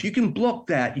 If you can block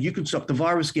that, you can stop the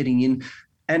virus getting in.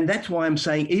 And that's why I'm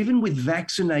saying even with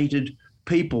vaccinated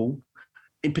people,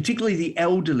 and particularly the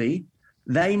elderly,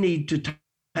 they need to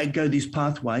go this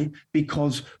pathway,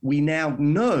 because we now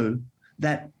know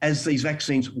that as these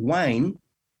vaccines wane,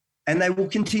 and they will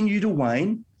continue to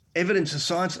wane, evidence of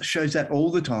science shows that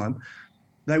all the time,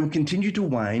 they will continue to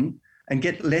wane and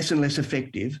get less and less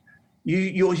effective.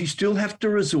 You still have to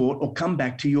resort or come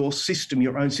back to your system,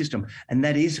 your own system. And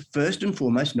that is first and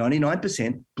foremost,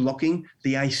 99% blocking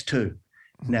the ACE2.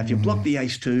 Now, if you block the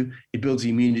ACE2, it builds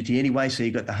the immunity anyway, so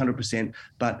you've got the 100%.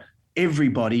 But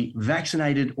everybody,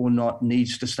 vaccinated or not,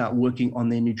 needs to start working on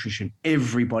their nutrition.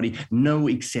 Everybody, no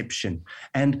exception.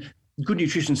 And good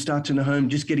nutrition starts in the home,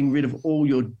 just getting rid of all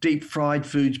your deep fried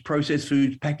foods, processed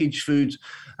foods, packaged foods.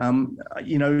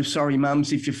 Sorry,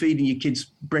 mums, if you're feeding your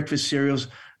kids breakfast cereals,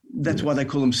 that's why they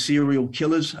call them cereal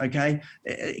killers, okay?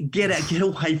 Get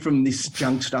away from this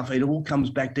junk stuff. It all comes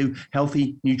back to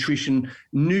healthy nutrition,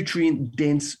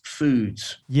 nutrient-dense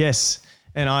foods. Yes,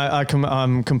 and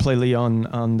I'm completely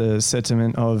on the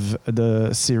sentiment of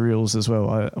the cereals as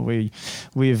well. We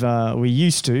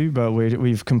used to, but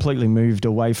we've completely moved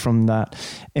away from that.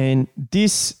 And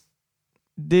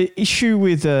the issue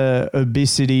with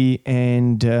obesity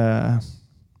and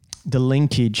the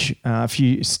linkage, a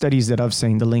few studies that I've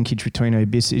seen, the linkage between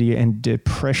obesity and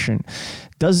depression.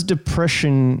 Does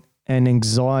depression and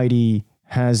anxiety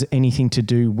has anything to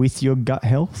do with your gut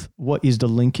health? What is the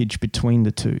linkage between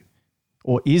the two?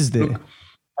 Or is there?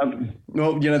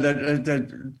 Look,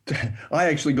 I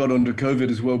actually got onto COVID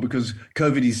as well, because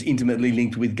COVID is intimately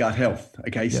linked with gut health.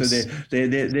 Okay, yes. So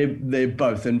they're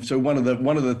both. And so one of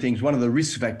the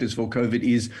risk factors for COVID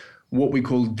is what we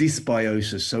call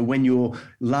dysbiosis. So when your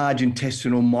large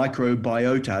intestinal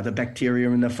microbiota, the bacteria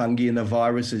and the fungi and the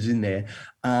viruses in there,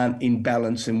 aren't in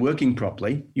balance and working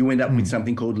properly, you end up with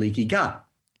something called leaky gut.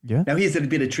 Yeah. Now, here's a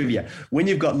bit of trivia. When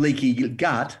you've got leaky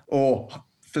gut, or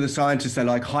for the scientists, they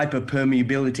like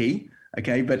hyperpermeability,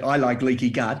 okay, but I like leaky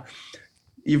gut,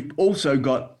 you've also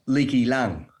got leaky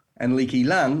lung. And leaky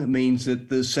lung means that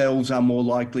the cells are more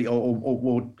likely,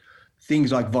 or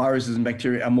things like viruses and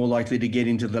bacteria are more likely to get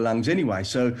into the lungs anyway.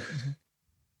 So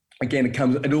again,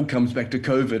 it all comes back to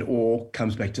COVID, or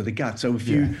comes back to the gut. So if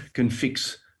you can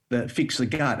fix the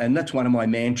gut, and that's one of my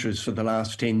mantras for the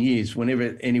last 10 years.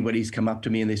 Whenever anybody's come up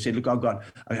to me and they said, look, I've got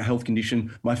a health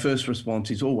condition, my first response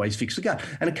is always fix the gut.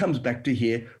 And it comes back to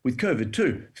here with COVID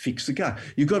too, fix the gut.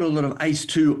 You've got a lot of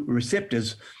ACE2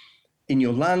 receptors in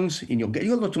your lungs, in your gut.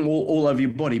 You've got lots of them all over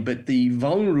your body, but the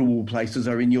vulnerable places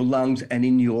are in your lungs and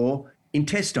in your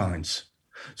intestines.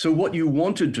 So what you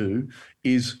want to do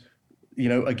is,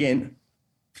 again,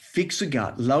 fix the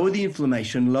gut, lower the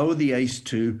inflammation, lower the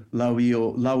ACE2,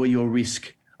 lower your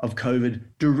risk of COVID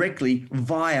directly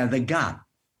via the gut.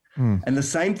 And the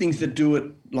same things that do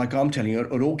it, like I'm telling you,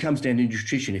 it all comes down to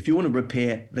nutrition. If you want to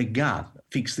repair the gut,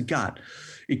 fix the gut,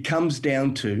 it comes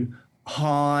down to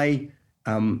high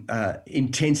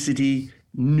intensity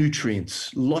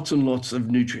nutrients, lots and lots of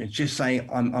nutrients. Just saying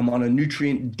I'm on a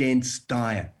nutrient dense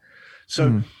diet.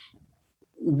 So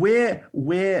where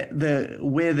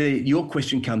your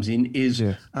question comes in is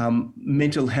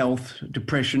mental health,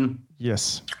 depression.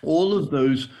 Yes. All of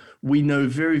those we know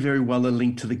very, very well are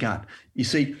linked to the gut. You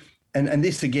see, and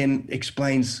this again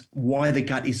explains why the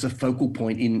gut is the focal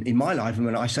point in my life. And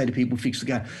when I say to people, fix the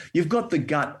gut, you've got the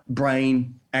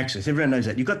gut-brain axis. Everyone knows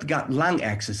that. You've got the gut-lung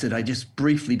axis that I just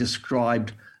briefly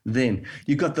described then.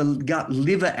 You've got the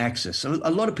gut-liver axis. So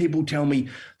a lot of people tell me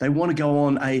they want to go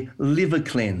on a liver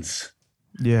cleanse.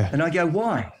 Yeah. And I go,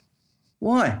 why?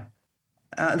 Why?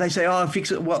 They say, oh,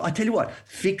 fix it. Well, I tell you what,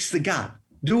 fix the gut.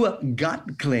 Do a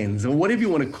gut cleanse, or whatever you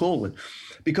want to call it,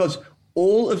 because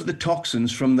all of the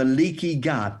toxins from the leaky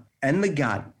gut and the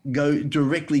gut go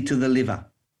directly to the liver.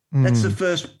 That's the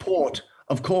first port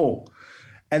of call.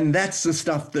 And that's the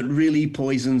stuff that really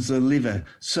poisons the liver.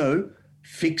 So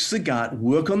fix the gut,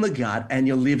 work on the gut, and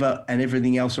your liver and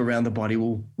everything else around the body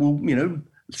will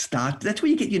start. That's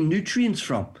where you get your nutrients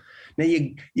from. Now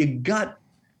your gut,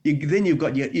 you've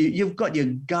got your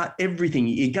gut everything,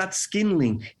 your gut skin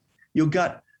link, your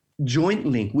gut joint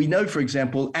link. We know, for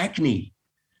example, acne,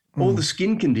 all the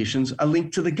skin conditions are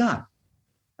linked to the gut.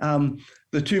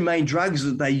 The two main drugs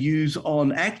that they use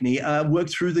on acne work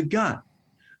through the gut.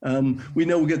 We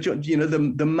know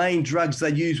the main drugs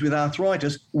they use with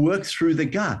arthritis work through the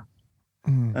gut.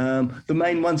 The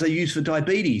main ones they use for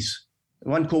diabetes,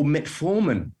 one called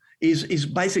metformin, is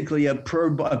basically a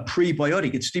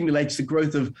prebiotic. It stimulates the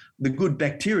growth of the good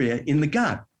bacteria in the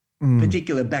gut.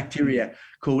 Particular bacteria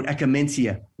called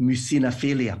Akkermansia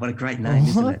muciniphila. What a great name,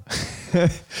 isn't it?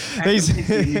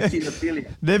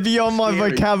 Eosinophilia. They're beyond my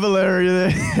Scary. vocabulary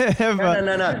there.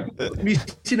 No.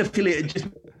 Eosinophilia, it just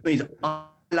means I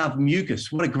love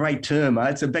mucus. What a great term.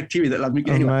 It's a bacteria that loves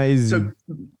mucus. Anyway, Amazing.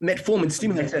 so metformin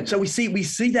stimulates that. So we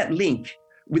see that link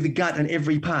with the gut and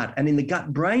every part. And in the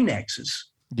gut-brain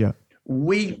axis, Yeah.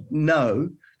 we know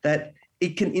that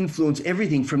it can influence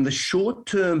everything from the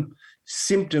short-term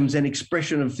symptoms and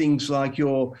expression of things like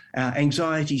your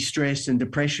anxiety, stress, and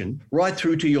depression, right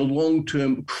through to your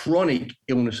long-term chronic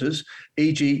illnesses,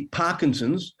 e.g.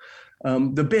 Parkinson's.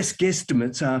 The best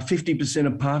guesstimates are 50%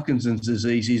 of Parkinson's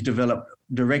disease is developed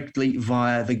directly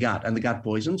via the gut and the gut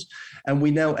poisons. And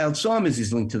we know Alzheimer's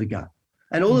is linked to the gut.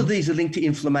 And all of these are linked to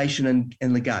inflammation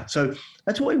and the gut. So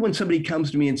that's why when somebody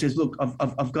comes to me and says, look,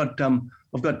 I've got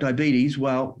diabetes.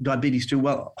 Well, diabetes too.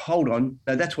 Well, hold on.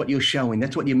 No, that's what you're showing.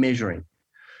 That's what you're measuring.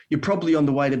 You're probably on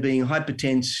the way to being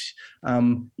hypertense.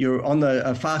 You're on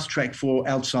the fast track for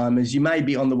Alzheimer's. You may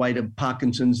be on the way to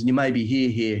Parkinson's, and you may be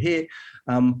here.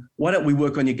 Why don't we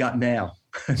work on your gut now?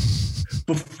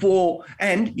 Before,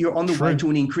 and you're on the way to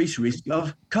an increased risk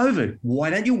of COVID. Why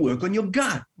don't you work on your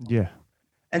gut? Yeah.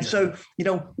 And so,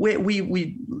 where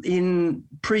we in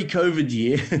pre-COVID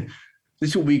year, this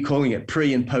is what we're calling it,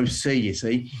 pre and post-C, you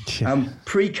see. Yeah.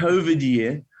 Pre-COVID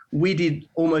year, we did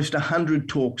almost 100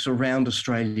 talks around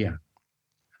Australia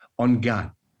on gut.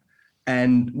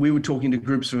 And we were talking to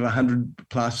groups of 100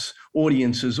 plus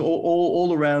audiences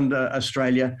all around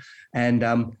Australia. And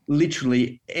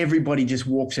literally everybody just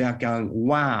walks out going,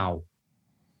 wow,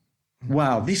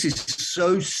 this is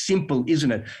so simple,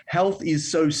 isn't it? Health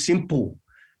is so simple.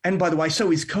 And by the way,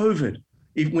 so is COVID.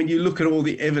 When you look at all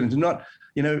the evidence,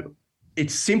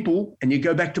 it's simple, and you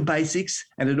go back to basics,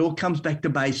 and it all comes back to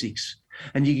basics.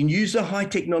 And you can use the high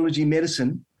technology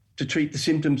medicine to treat the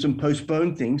symptoms and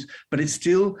postpone things, but it's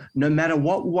still, no matter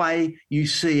what way you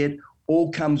see it,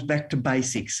 all comes back to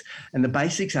basics. And the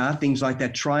basics are things like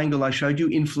that triangle I showed you: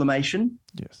 inflammation,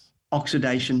 Yes.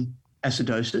 oxidation,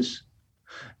 acidosis,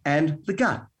 and the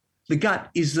gut. The gut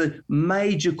is the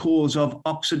major cause of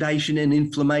oxidation and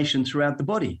inflammation throughout the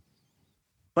body.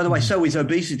 By the way, so is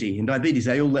obesity and diabetes.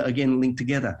 They all, again, link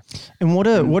together. And what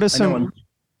are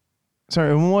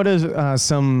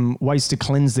some ways to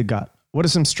cleanse the gut? What are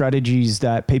some strategies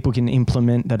that people can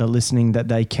implement that are listening that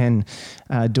they can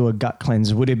do a gut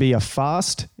cleanse? Would it be a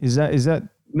fast? Is that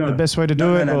the best way to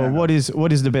do it? No. What is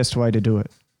the best way to do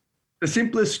it? The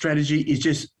simplest strategy is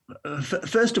just,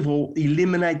 first of all,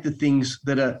 eliminate the things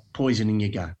that are poisoning your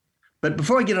gut. But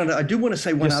before I get on it, I do want to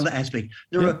say one other aspect.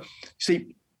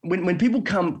 When people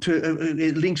come to,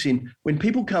 it links in, when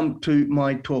people come to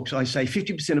my talks, I say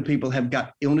 50% of people have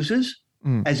gut illnesses,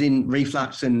 as in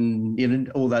reflux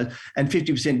and all those, and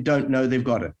 50% don't know they've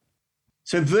got it.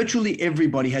 So virtually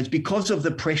everybody has, because of the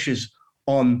pressures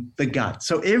on the gut.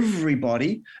 So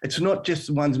everybody, it's not just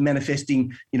the ones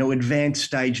manifesting, advanced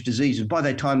stage diseases. By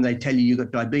the time they tell you you've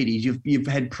got diabetes, you've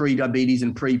had pre-diabetes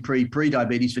and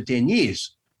pre-diabetes for 10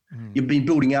 years. You've been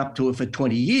building up to it for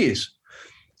 20 years.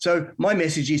 So my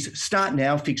message is start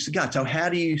now, fix the gut. So how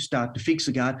do you start to fix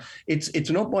the gut?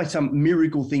 It's not by some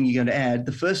miracle thing you're going to add.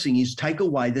 The first thing is take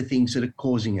away the things that are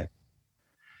causing it.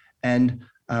 And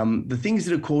the things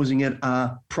that are causing it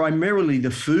are primarily the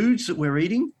foods that we're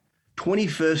eating,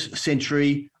 21st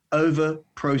century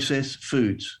over-processed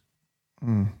foods.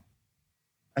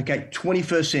 Okay,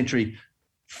 21st century,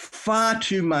 far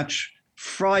too much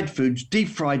fried foods, deep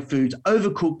fried foods,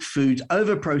 overcooked foods,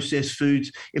 over-processed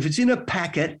foods. If it's in a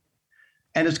packet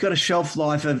and it's got a shelf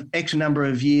life of X number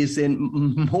of years, then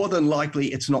more than likely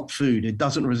it's not food. It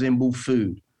doesn't resemble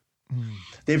food.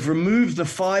 They've removed the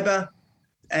fiber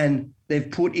and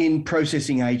they've put in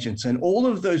processing agents, and all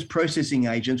of those processing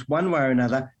agents, one way or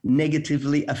another,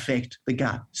 negatively affect the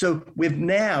gut. So we've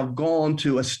now gone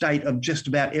to a state of just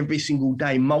about every single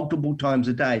day, multiple times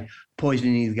a day,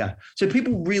 poisoning the gut. So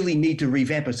people really need to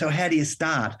revamp it. So how do you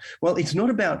start? Well, it's not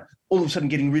about all of a sudden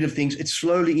getting rid of things. It's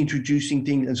slowly introducing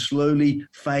things and slowly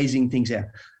phasing things out.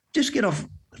 Just get off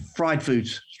fried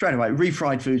foods straight away,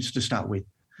 refried foods to start with.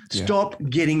 Yeah. Stop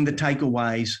getting the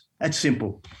takeaways. That's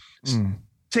simple.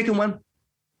 Second one,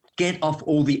 get off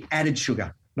all the added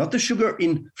sugar, not the sugar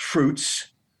in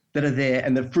fruits that are there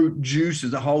and the fruit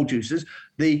juices, the whole juices.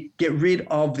 Get rid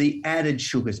of the added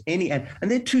sugars, and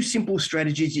they're two simple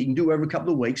strategies you can do over a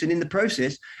couple of weeks. And in the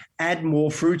process, add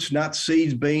more fruits, nuts,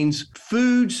 seeds, beans,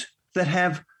 foods that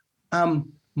have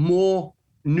more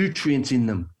nutrients in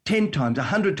them, 10 times,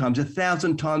 100 times,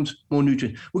 1,000 times more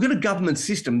nutrients. We've got a government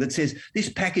system that says this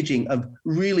packaging of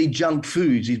really junk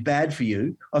foods is bad for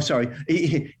you. I shouldn't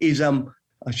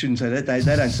say that. They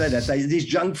don't say that. This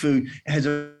junk food has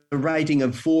a rating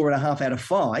of 4.5 out of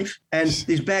 5, and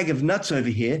this bag of nuts over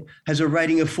here has a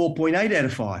rating of 4.8 out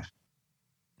of 5.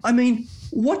 I mean,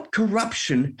 what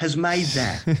corruption has made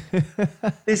that?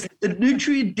 There's the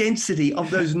nutrient density of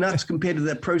those nuts compared to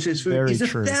that processed food is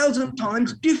 1,000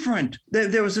 times different.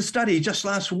 There was a study just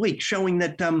last week showing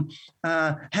that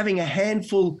having a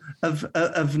handful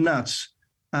of nuts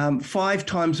 5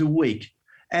 times a week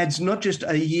adds not just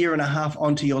a year and a half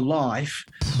onto your life,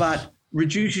 but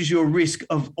reduces your risk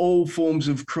of all forms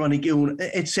of chronic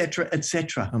illness, et cetera, et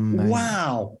cetera.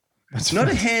 Wow. That's not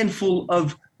a handful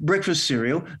of breakfast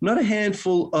cereal, not a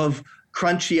handful of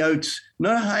crunchy oats,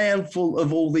 not a handful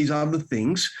of all these other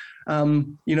things,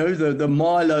 the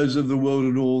Milos of the world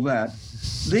and all that.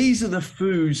 These are the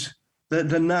foods,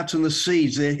 the nuts and the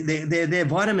seeds. They're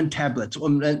vitamin tablets,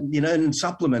 and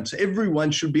supplements.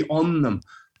 Everyone should be on them.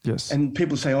 Yes. And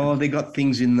people say, oh, they got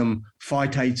things in them,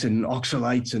 phytates and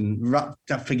oxalates and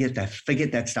forget that.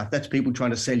 Forget that stuff. That's people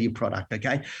trying to sell you product,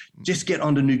 okay? Just get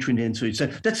onto nutrient-dense food. So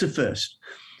that's the first.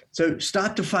 So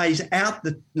start to phase out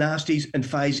the nasties and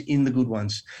phase in the good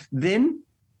ones. Then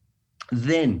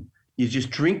you just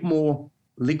drink more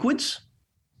liquids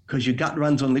because your gut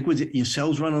runs on liquids, your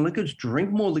cells run on liquids.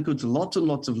 Drink more liquids, lots and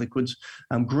lots of liquids.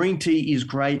 Green tea is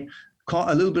great.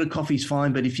 A little bit of coffee is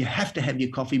fine, but if you have to have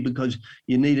your coffee because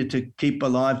you need it to keep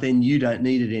alive, then you don't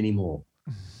need it anymore.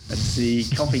 That's the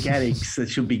coffee addicts that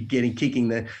should be kicking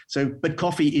there. So, but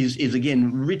coffee is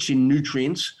again rich in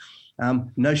nutrients,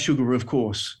 no sugar, of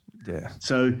course. Yeah.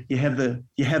 So you have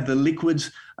the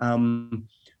liquids.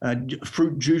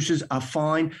 Fruit juices are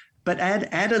fine, but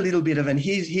add a little bit of, and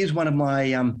here's one of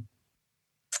my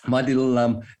my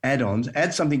little add-ons.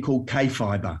 Add something called K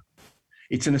fiber.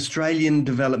 It's an Australian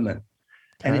development.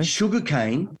 And it's sugar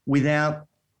cane without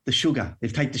the sugar.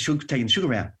 They've taken the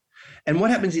sugar out. And what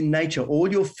happens in nature,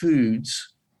 all your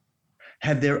foods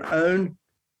have their own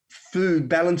food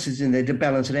balances in there to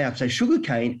balance it out. So sugar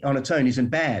cane on its own isn't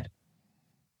bad.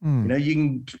 You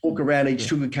can walk around, eat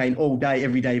sugar cane all day,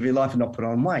 every day of your life and not put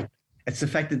on weight. It's the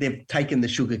fact that they've taken the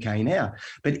sugar cane out.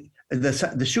 But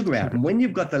the sugar out. And when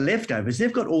you've got the leftovers,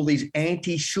 they've got all these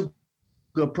anti-sugar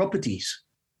properties.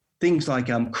 Things like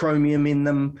chromium in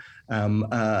them,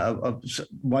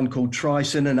 one called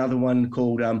tricin, another one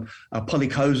called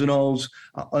polycosanols,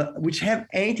 which have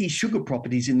anti-sugar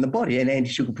properties in the body and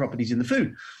anti-sugar properties in the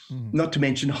food, not to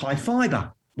mention high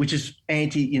fiber, which is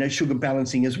anti-sugar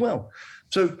balancing as well.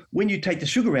 So when you take the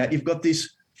sugar out, you've got this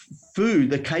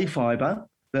food, the K fiber,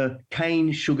 the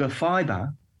cane sugar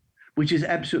fiber, which is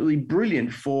absolutely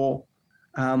brilliant for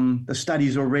the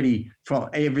studies already, from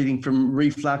everything from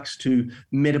reflux to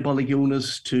metabolic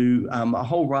illness to a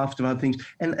whole raft of other things.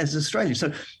 And as Australians,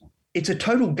 so it's a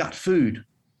total gut food.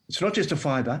 It's not just a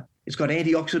fiber. It's got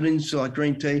antioxidants like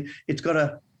green tea. It's got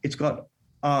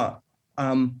a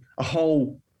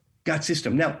whole gut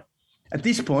system. Now, at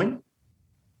this point,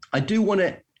 I do want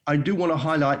to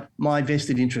highlight my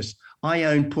vested interest. I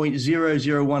own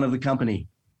 0.001 of the company.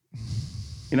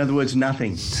 In other words,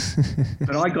 nothing.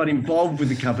 But I got involved with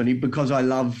the company because I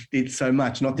loved it so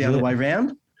much, not the other way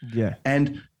around. Yeah.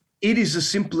 And it is the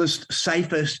simplest,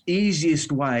 safest,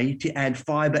 easiest way to add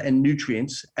fiber and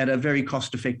nutrients at a very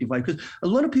cost-effective way. Because a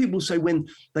lot of people say when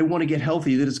they want to get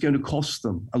healthy that it's going to cost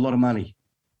them a lot of money.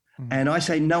 And I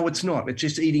say, no, it's not. It's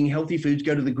just eating healthy foods.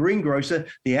 Go to the greengrocer,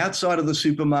 the outside of the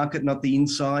supermarket, not the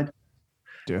inside.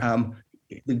 Yeah.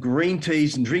 The green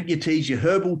teas and drink your teas, your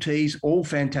herbal teas, all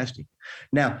fantastic.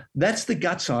 Now, that's the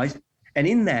gut side. And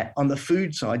in that, on the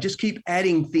food side, just keep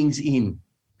adding things in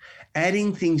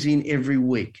every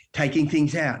week, taking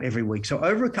things out every week. So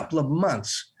over a couple of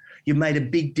months, you've made a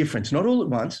big difference, not all at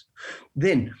once.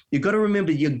 Then you've got to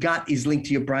remember your gut is linked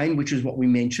to your brain, which is what we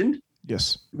mentioned.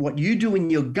 Yes. What you do in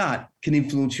your gut can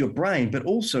influence your brain, but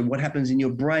also what happens in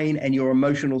your brain and your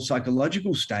emotional,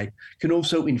 psychological state can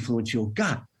also influence your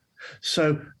gut.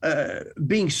 So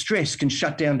being stressed can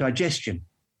shut down digestion.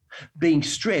 Being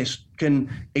stressed can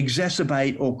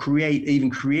exacerbate or create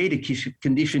a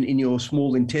condition in your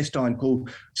small intestine called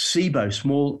SIBO,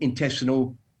 small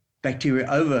intestinal bacteria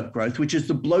overgrowth, which is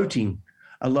the bloating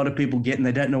a lot of people get and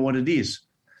they don't know what it is.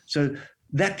 So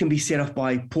that can be set off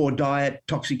by poor diet,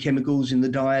 toxic chemicals in the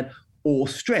diet, or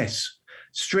stress.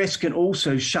 Stress can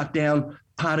also shut down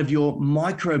part of your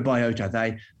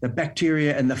microbiota, the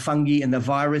bacteria and the fungi and the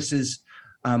viruses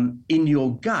in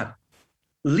your gut.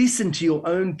 Listen to your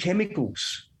own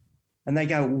chemicals and they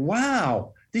go,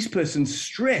 wow, this person's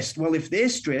stressed. Well, if they're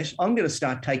stressed, I'm going to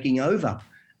start taking over.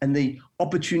 And the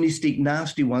opportunistic,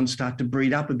 nasty ones start to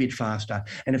breed up a bit faster.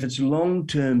 And if it's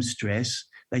long-term stress,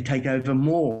 they take over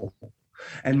more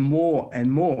and more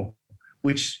and more,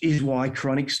 which is why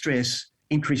chronic stress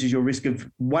increases your risk of,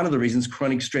 one of the reasons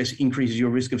chronic stress increases your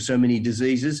risk of so many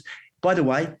diseases, by the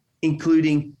way,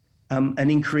 including an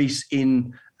increase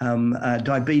in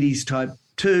diabetes type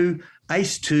 2,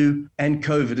 ACE2, and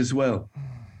COVID as well.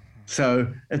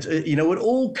 So, it's, it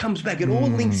all comes back. It all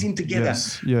links in together.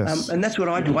 Yes. And that's what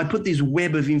I do. I put this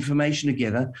web of information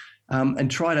together and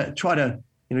try to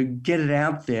get it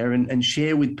out there and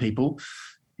share with people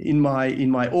in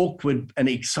my awkward and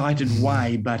excited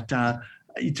way. But to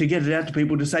get it out to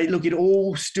people to say, look, it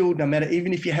all still, no matter,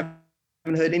 even if you haven't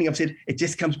heard anything I've said, it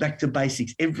just comes back to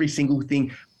basics. Every single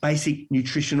thing, basic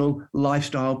nutritional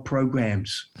lifestyle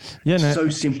programs. Yeah, no, so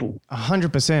simple.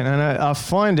 100%. And I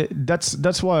find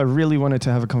that's why I really wanted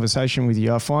to have a conversation with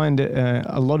you. I find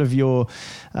a lot of your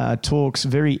talks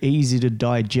very easy to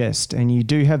digest, and you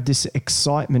do have this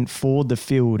excitement for the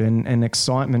field and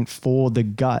excitement for the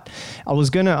gut. I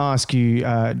was going to ask you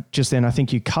just then, I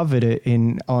think you covered it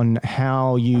on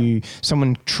how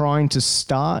someone trying to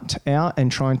start out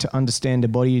and trying to understand the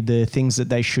body, the things that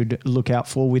they should look out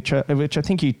for, which I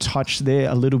think you touched there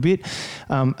a little bit.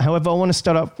 However, I want to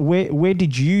start up, where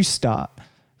did you start?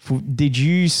 Did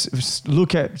you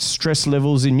look at stress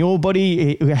levels in your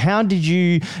body? How did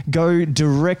you go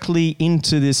directly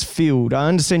into this field? I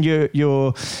understand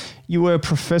you were a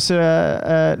professor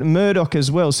at Murdoch as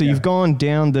well, so you've gone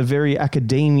down the very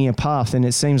academia path, and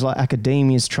it seems like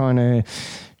academia is trying to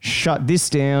shut this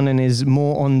down and is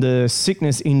more on the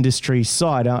sickness industry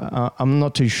side. I'm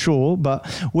not too sure, but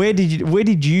where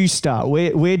did you start?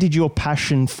 Where did your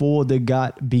passion for the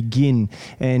gut begin?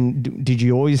 And did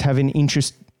you always have an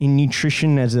interest in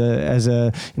nutrition as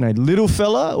a little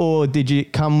fella, or did you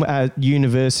come at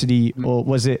university, or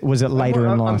was it later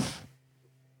in life?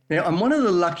 I'm one of the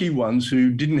lucky ones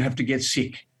who didn't have to get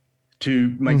sick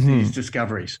to make these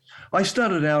discoveries. I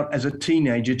started out as a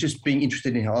teenager just being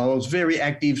interested in health. I was very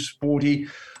active, sporty,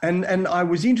 and I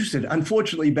was interested.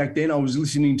 Unfortunately, back then I was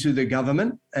listening to the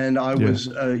government, and I was,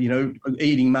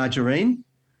 eating margarine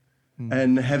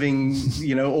and having,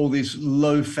 all this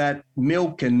low-fat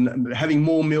milk and having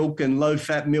more milk and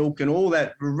low-fat milk and all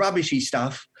that rubbishy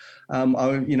stuff.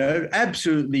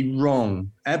 Absolutely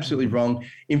wrong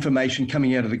information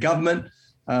coming out of the government.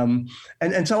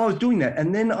 And so I was doing that.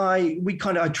 And then I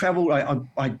traveled.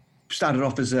 I started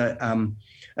off as a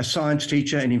science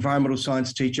teacher, an environmental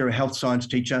science teacher, a health science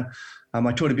teacher.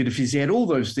 I taught a bit of phys ed, all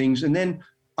those things. And then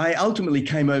I ultimately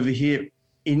came over here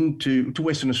to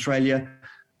Western Australia,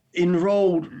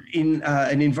 enrolled in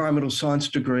an environmental science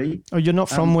degree. Oh, you're not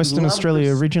from Western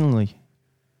Australia originally?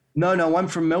 No, I'm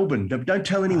from Melbourne. Don't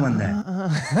tell anyone that.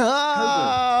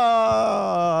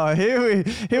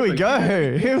 Here we go.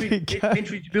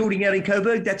 Entry building out in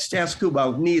Coburg, that's our school,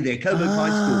 well, near there, Coburg High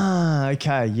School.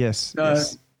 Okay, yes.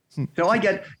 So I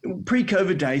get,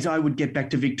 pre-COVID days, I would get back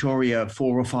to Victoria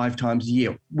 4 or 5 times a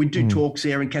year. We'd do talks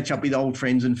there and catch up with old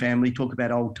friends and family, talk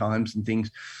about old times and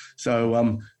things.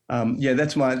 So,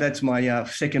 that's my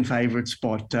second favourite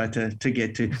spot to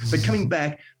get to. But coming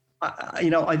back,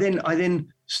 I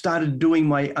then started doing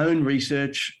my own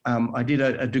research. I did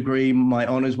a degree, my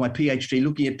honours, my PhD,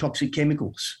 looking at toxic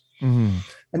chemicals. And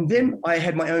then I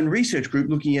had my own research group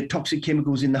looking at toxic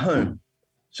chemicals in the home.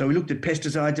 So we looked at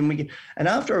pesticides, and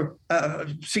after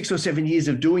 6 or 7 years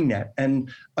of doing that and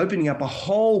opening up a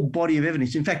whole body of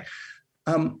evidence, in fact,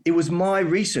 it was my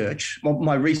research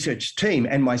team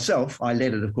and myself, I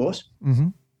led it, of course,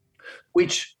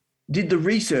 which did the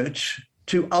research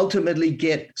to ultimately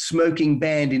get smoking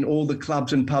banned in all the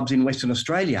clubs and pubs in Western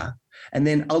Australia, and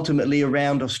then ultimately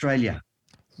around Australia.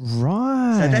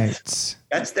 Right. So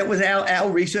that was our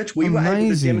research. We were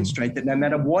able to demonstrate that no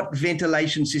matter what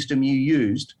ventilation system you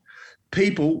used,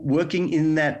 people working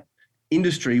in that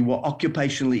industry were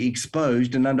occupationally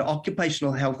exposed, and under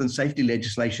occupational health and safety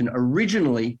legislation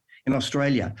originally in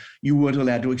Australia, you weren't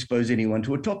allowed to expose anyone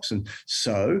to a toxin.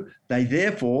 So they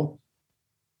therefore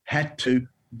had to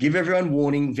give everyone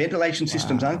warning, ventilation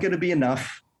systems aren't going to be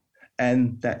enough.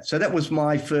 So that was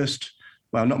my first,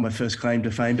 well, not my first claim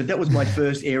to fame, but that was my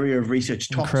first area of research,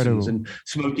 toxins and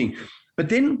smoking. But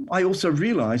then I also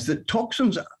realized that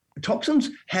toxins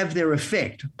have their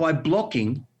effect by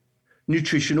blocking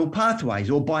nutritional pathways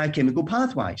or biochemical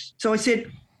pathways. So I said,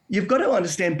 you've got to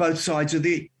understand both sides of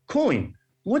the coin.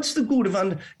 What's the good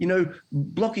of,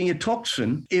 blocking a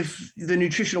toxin if the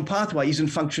nutritional pathway isn't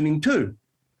functioning too?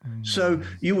 So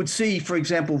you would see, for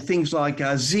example, things like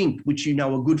zinc, which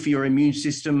are good for your immune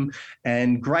system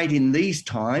and great in these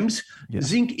times. Yeah.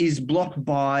 Zinc is blocked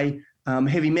by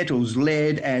heavy metals,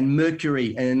 lead and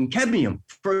mercury and cadmium,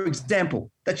 for example.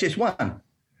 That's just one.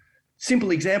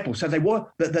 Simple example. So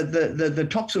the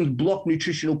toxins block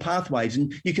nutritional pathways,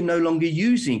 and you can no longer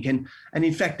use zinc. And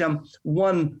in fact,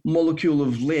 one molecule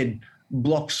of lead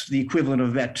blocks the equivalent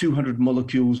of about 200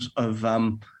 molecules of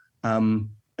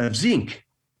zinc.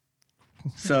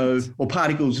 So, or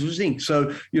particles of zinc.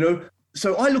 So,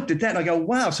 so I looked at that and I go,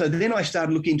 wow. So then I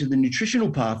started looking into the nutritional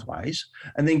pathways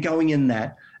and then going in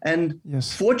that. And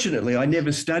fortunately, I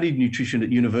never studied nutrition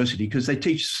at university because they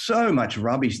teach so much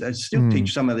rubbish. They still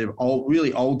teach some of their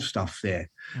really old stuff there,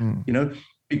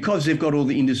 because they've got all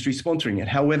the industry sponsoring it.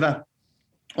 However,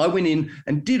 I went in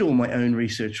and did all my own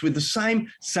research with the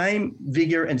same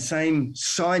vigor and same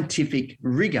scientific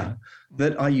rigor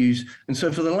that I use. And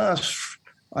so for the last,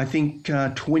 I think,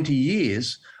 20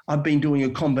 years, I've been doing a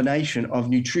combination of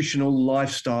nutritional,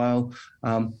 lifestyle,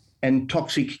 and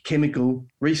toxic chemical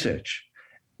research.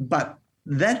 But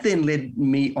that then led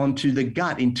me onto the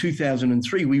gut in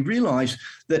 2003. We realized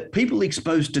that people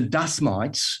exposed to dust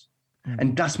mites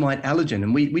and dust mite allergen,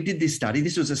 and we did this study.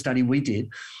 This was a study we did,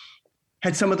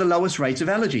 had some of the lowest rates of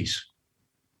allergies.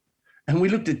 And we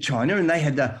looked at China, and they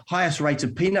had the highest rates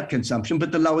of peanut consumption,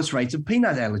 but the lowest rates of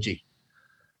peanut allergy.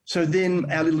 So then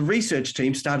our little research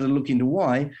team started to look into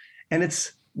why,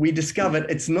 and we discovered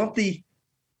it's not the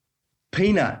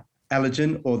peanut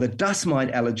allergen or the dust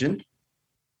mite allergen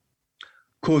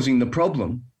causing the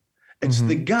problem. It's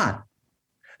the gut.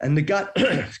 And the gut,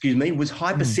 was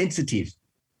hypersensitive.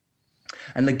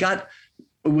 And the gut,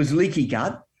 it was leaky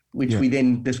gut, which we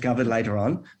then discovered later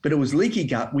on, but it was leaky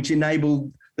gut, which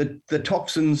enabled the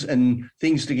toxins and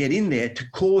things to get in there to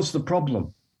cause the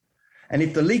problem. And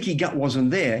if the leaky gut wasn't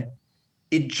there,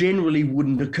 it generally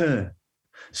wouldn't occur.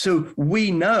 So we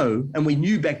know, and we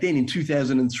knew back then in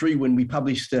 2003 when we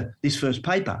published this first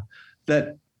paper,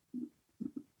 that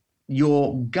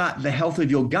your gut, the health of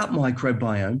your gut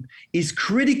microbiome is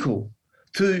critical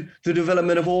to the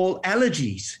development of all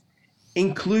allergies,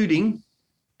 including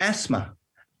asthma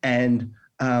and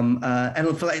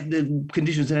the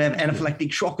conditions that have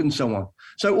anaphylactic shock and so on.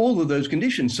 So all of those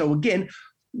conditions. So again,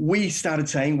 we started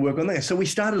saying work on that. So we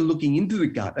started looking into the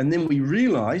gut, and then we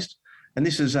realized, and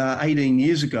this is 18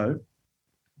 years ago,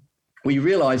 we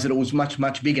realized that it was much,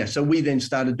 much bigger. So we then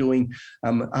started doing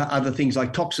other things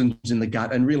like toxins in the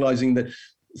gut and realizing that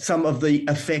some of the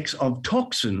effects of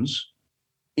toxins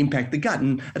impact the gut.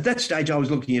 And at that stage, I was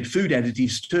looking at food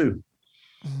additives too.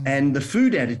 And the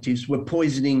food additives were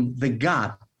poisoning the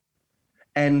gut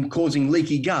and causing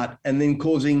leaky gut and then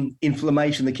causing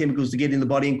inflammation, the chemicals to get in the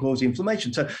body and cause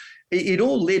inflammation. So it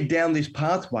all led down this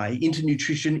pathway into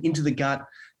nutrition, into the gut,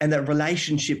 and that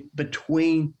relationship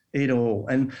between it all.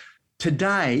 And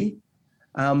today,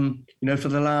 for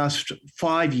the last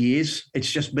 5 years, it's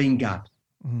just been gut.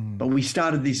 But we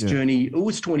started this journey, it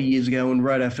was 20 years ago, and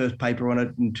wrote our first paper on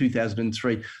it in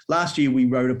 2003. Last year, we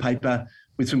wrote a paper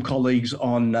with some colleagues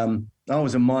on, I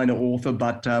was a minor author,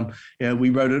 but we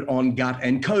wrote it on gut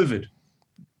and COVID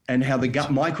and how the gut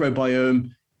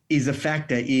microbiome is a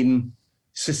factor in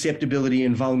susceptibility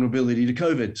and vulnerability to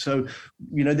COVID. So,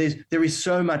 there is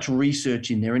so much research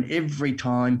in there, and every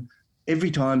time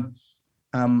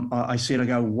I see it, I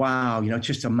go, wow, it's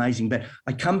just amazing. But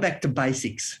I come back to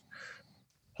basics.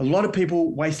 A lot of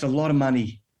people waste a lot of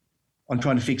money on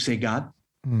trying to fix their gut.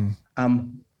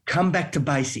 Come back to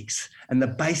basics, and the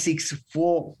basics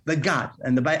for the gut,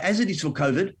 and as it is for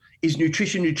COVID, is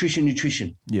nutrition, nutrition,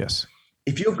 nutrition. Yes.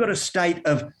 If you've got a state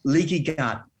of leaky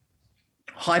gut,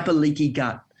 hyper leaky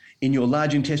gut in your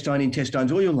large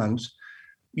intestines, or your lungs,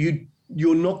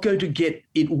 you're not going to get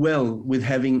it well with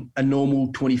having a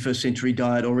normal 21st century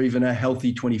diet, or even a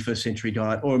healthy 21st century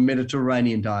diet, or a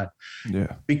Mediterranean diet.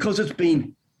 Yeah. Because it's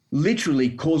been literally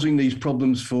causing these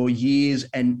problems for years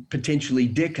and potentially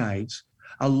decades.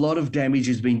 A lot of damage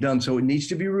has been done. So it needs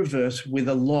to be reversed with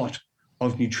a lot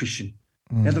of nutrition.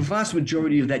 Now, the vast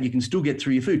majority of that you can still get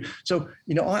through your food. So,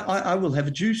 I will have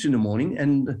a juice in the morning,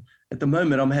 and at the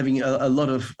moment I'm having a lot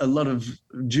of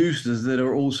juices that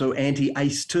are also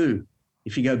anti-ACE2.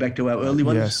 If you go back to our early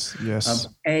ones, yes,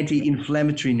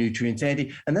 anti-inflammatory nutrients,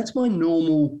 and that's my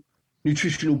normal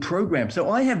nutritional program. So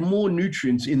I have more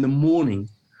nutrients in the morning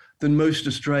than most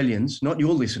Australians, not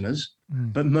your listeners,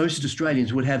 but most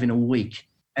Australians would have in a week.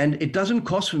 And it doesn't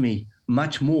cost me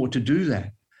much more to do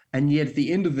that. And yet at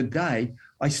the end of the day,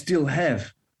 I still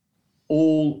have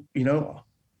I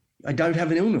don't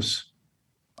have an illness.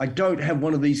 I don't have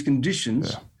one of these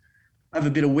conditions. Yeah. I have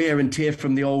a bit of wear and tear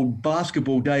from the old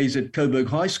basketball days at Coburg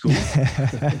High School.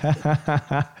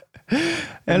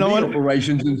 and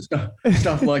operations and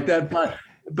stuff like that. But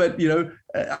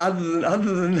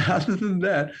other than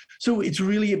that, so it's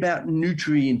really about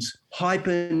nutrients,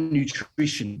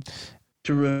 hypernutrition.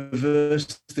 to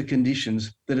reverse the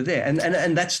conditions that are there.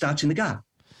 And that starts in the gut.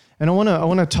 And I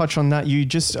want to touch on that. You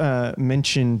just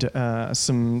mentioned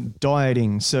some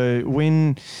dieting. So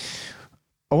when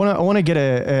I want to get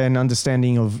an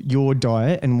understanding of your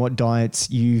diet and what diets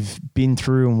you've been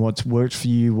through and what's worked for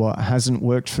you, what hasn't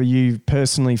worked for you.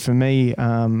 Personally, for me,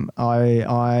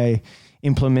 I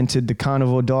implemented the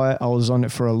carnivore diet. I was on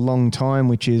it for a long time,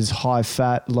 which is high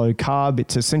fat, low carb.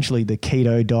 It's essentially the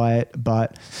keto diet,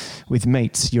 but with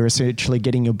meats. You're essentially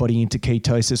getting your body into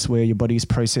ketosis where your body's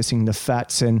processing the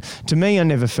fats. And to me, I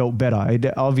never felt better. I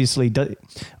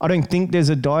don't think there's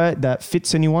a diet that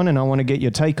fits anyone, and I want to get your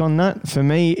take on that. For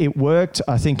me, it worked.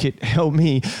 I think it helped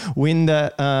me win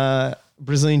that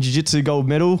Brazilian Jiu-Jitsu gold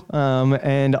medal.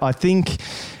 And I think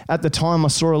at the time I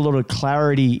saw a lot of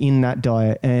clarity in that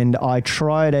diet, and I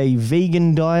tried a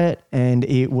vegan diet and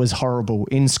it was horrible.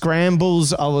 In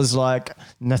scrambles, I was like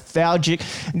lethargic.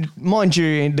 Mind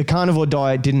you, the carnivore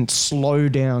diet didn't slow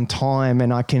down time,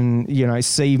 and I can,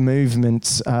 see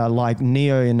movements like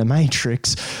Neo in the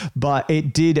Matrix, but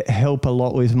it did help a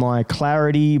lot with my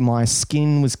clarity. My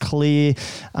skin was clear.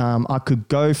 I could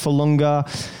go for longer.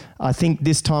 I think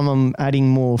this time I'm adding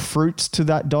more fruits to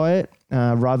that diet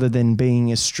rather than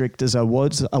being as strict as I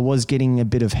was. I was getting a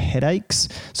bit of headaches,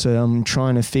 so I'm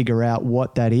trying to figure out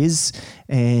what that is.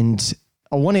 And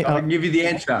I want to... I can give you the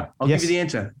answer. I'll give you the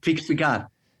answer. Fix the gut.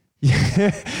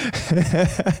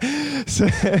 So,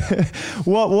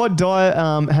 what diet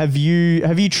have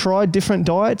you tried different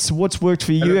diets? What's worked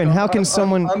for you, and how can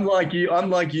someone? I'm like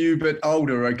you, but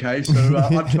older. Okay, so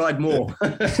I've tried more.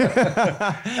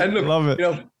 And look, love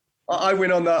it. I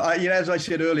went on as I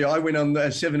said earlier, I went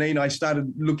on 17. I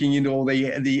started looking into all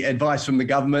the advice from the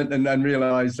government, and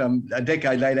realised a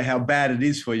decade later how bad it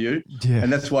is for you. Yeah.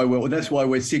 And that's why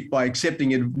we're sick, by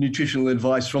accepting nutritional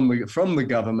advice from the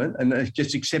government and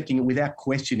just accepting it without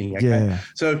questioning. Okay. Yeah.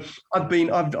 So I've been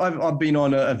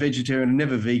on a vegetarian,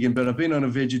 never vegan, but I've been on a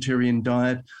vegetarian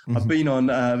diet. Mm-hmm. I've been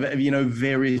on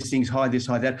various things, high this,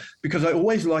 high that, because I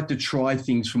always like to try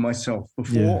things for myself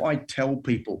before I tell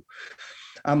people.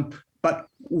 But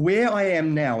where I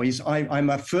am now is I'm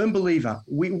a firm believer.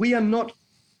 We are not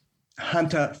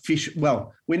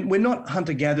we're not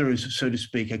hunter-gatherers, so to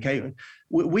speak, okay?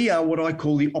 We are what I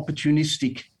call the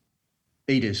opportunistic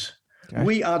eaters. Okay.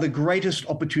 We are the greatest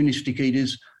opportunistic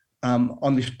eaters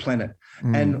on this planet.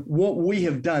 Mm. And what we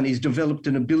have done is developed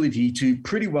an ability to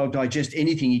pretty well digest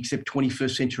anything except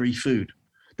 21st century food,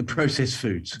 the processed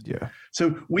foods. Yeah.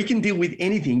 So we can deal with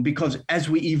anything because as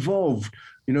we evolved,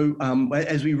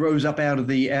 as we rose up out of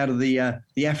the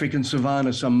African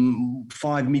savanna some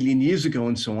 5 million years ago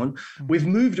and so on, we've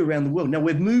moved around the world. Now,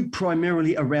 we've moved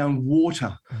primarily around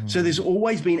water. So there's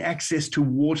always been access to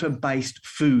water-based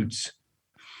foods.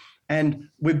 And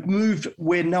we've moved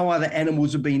where no other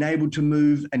animals have been able to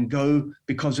move and go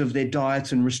because of their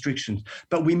diets and restrictions.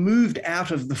 But we moved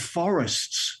out of the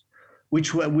forests,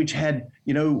 which had,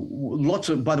 lots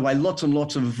and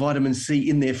lots of vitamin C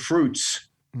in their fruits.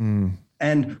 Mm.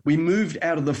 And we moved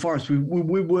out of the forest.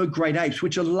 We were great apes,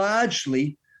 which are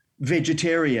largely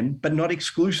vegetarian, but not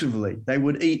exclusively. They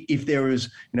would eat, if there was,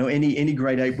 any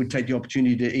great ape would take the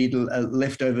opportunity to eat a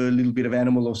leftover little bit of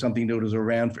animal or something that was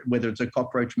around, whether it's a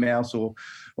cockroach, mouse, or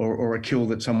a kill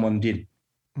that someone did.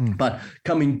 Mm. But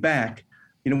coming back,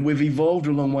 we've evolved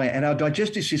a long way, and our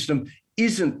digestive system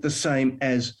isn't the same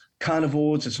as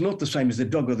carnivores. It's not the same as the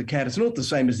dog or the cat. It's not the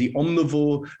same as the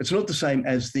omnivore. It's not the same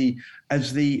as the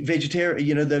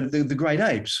vegetarian, the great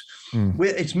apes. Mm.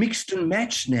 Where it's mixed and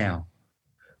matched now.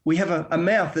 We have a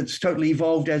mouth that's totally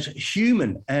evolved as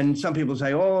human. And some people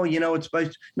say, it's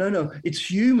supposed to. No, it's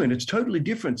human. It's totally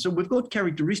different. So we've got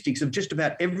characteristics of just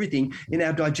about everything in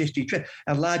our digestive tract.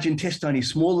 Our large intestine is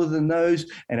smaller than those,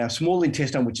 and our small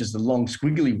intestine, which is the long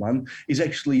squiggly one, is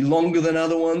actually longer than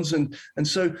other ones. And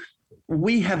so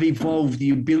we have evolved the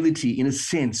ability, in a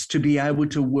sense, to be able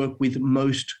to work with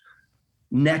most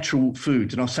natural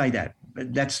foods. And I'll say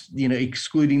that's,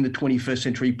 excluding the 21st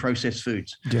century processed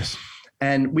foods. Yes.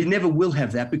 And we never will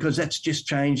have that because that's just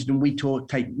changed, and we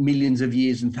take millions of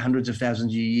years and hundreds of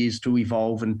thousands of years to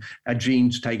evolve, and our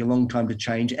genes take a long time to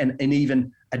change and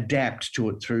even adapt to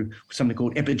it through something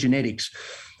called epigenetics.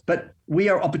 But we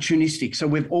are opportunistic. So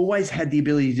we've always had the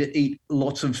ability to eat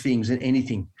lots of things and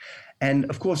anything. And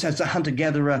of course, as a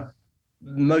hunter-gatherer,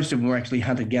 most of them were actually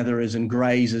hunter-gatherers and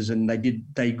grazers, and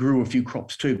they grew a few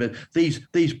crops too. But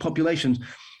these populations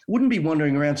wouldn't be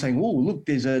wandering around saying, "Oh, look,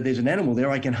 there's an animal there.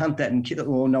 I can hunt that and kill it."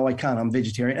 Or, "No, I can't. I'm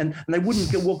vegetarian." And they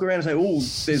wouldn't walk around and say, "Oh,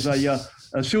 there's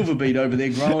a silver beet over there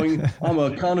growing. I'm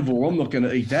a carnivore. I'm not going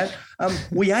to eat that."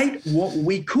 We ate what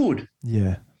we could.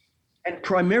 Yeah. And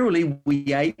primarily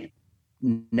we ate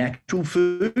natural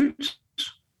foods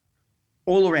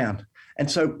all around. And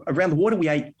so around the water, we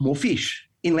ate more fish.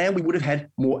 Inland, we would have had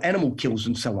more animal kills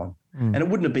and so on. And it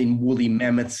wouldn't have been woolly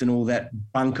mammoths and all that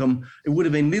bunkum. It would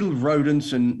have been little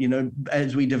rodents and,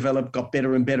 as we developed, got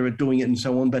better and better at doing it and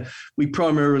so on. But we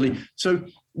primarily, so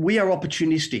we are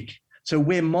opportunistic. So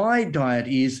where my diet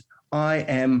is, I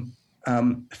am,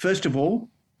 first of all,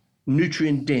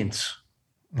 nutrient dense.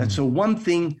 That's the one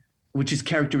thing which is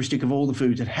characteristic of all the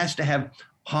foods. It has to have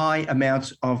high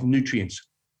amounts of nutrients.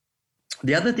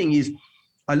 The other thing is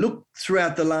I look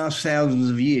throughout the last thousands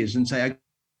of years and say,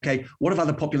 okay, what have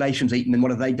other populations eaten and what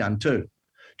have they done too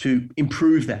to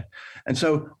improve that? And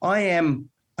so I am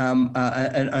an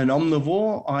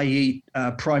omnivore. I eat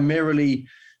primarily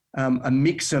a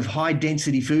mix of high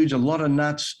density foods, a lot of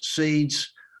nuts,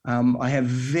 seeds. I have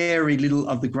very little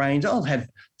of the grains. I'll have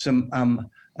some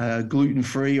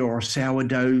gluten-free or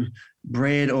sourdough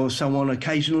bread or so on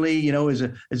occasionally, as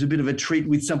a bit of a treat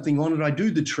with something on it. I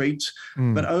do the treats,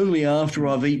 but only after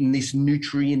I've eaten this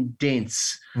nutrient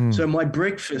dense. So my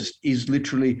breakfast is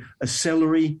literally a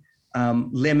celery,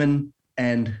 lemon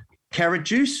and carrot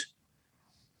juice.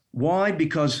 Why?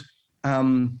 Because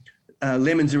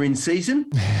lemons are in season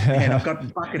and I've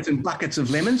got buckets and buckets of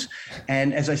lemons.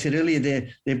 And as I said earlier,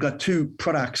 they've got two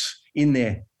products in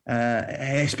there,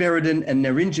 hesperidin and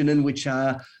naringenin, which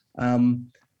are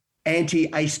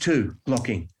anti-ACE2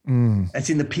 blocking. That's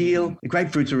in the peel. The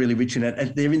grapefruits are really rich in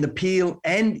it. They're in the peel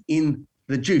and in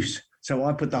the juice. So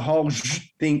I put the whole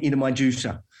thing into my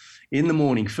juicer in the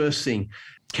morning, first thing.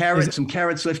 Some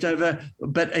carrots left over,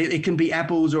 but it can be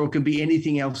apples or it can be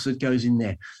anything else that goes in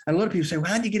there. And a lot of people say,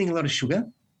 well, aren't you getting a lot of sugar?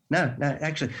 No,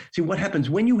 actually. See, what happens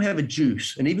when you have a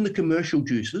juice, and even the commercial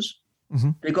juices,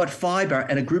 they've got fiber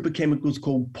and a group of chemicals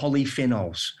called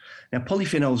polyphenols. Now,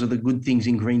 polyphenols are the good things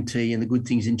in green tea and the good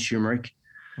things in turmeric,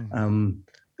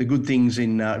 the good things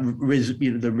in the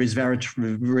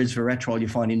resveratrol you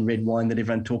find in red wine that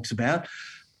everyone talks about.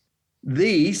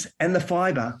 These and the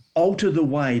fiber alter the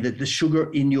way that the sugar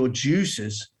in your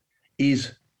juices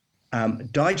is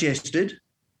digested,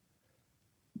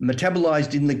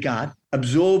 metabolized in the gut,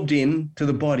 absorbed into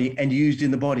the body and used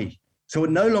in the body. So it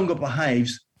no longer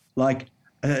behaves like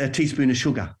a teaspoon of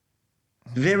sugar.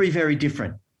 Very, very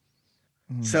different.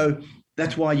 So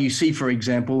that's why you see, for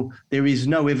example, there is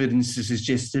no evidence to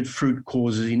suggest that fruit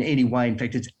causes in any way. In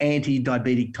fact, it's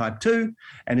anti-diabetic type 2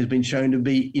 and has been shown to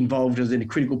be involved as a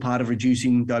critical part of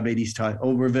reducing diabetes type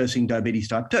or reversing diabetes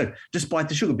type 2, despite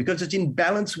the sugar, because it's in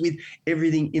balance with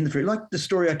everything in the fruit, like the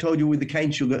story I told you with the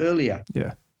cane sugar earlier.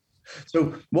 Yeah.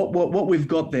 So what we've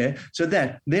got there,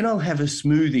 then I'll have a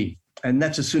smoothie. And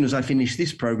that's as soon as I finish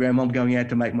this program, I'm going out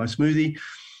to make my smoothie.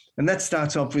 And that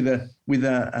starts off with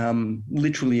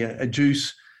literally a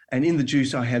juice. And in the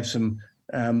juice, I have some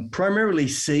primarily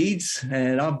seeds.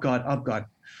 And I've got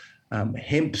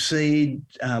hemp seed.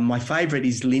 My favorite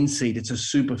is linseed. It's a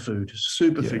superfood,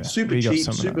 super cheap,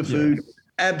 superfood. Yeah.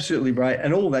 Absolutely right.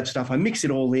 And all that stuff. I mix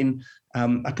it all in.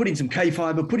 I put in some K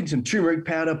fiber, put in some turmeric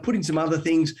powder, put in some other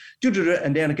things,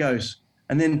 and down it goes.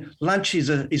 And then lunch is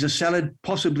a salad,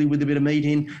 possibly with a bit of meat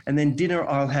in. And then dinner,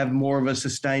 I'll have more of a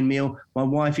sustained meal. My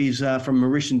wife is from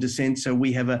Mauritian descent, so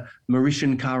we have a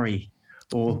Mauritian curry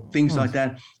or things like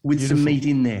that with some meat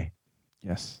in there.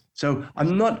 Yes. So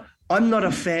I'm not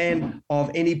a fan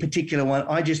of any particular one.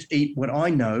 I just eat what I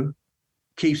know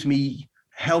keeps me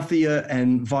healthier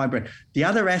and vibrant. The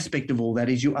other aspect of all that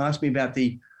is you asked me about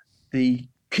the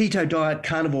keto diet,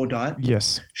 carnivore diet.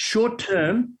 Yes. Short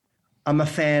term, I'm a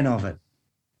fan of it.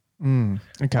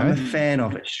 Okay. I'm a fan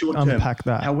of it. Short term. Unpack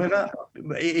that. However,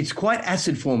 it's quite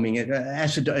acid forming.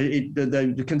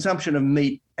 The consumption of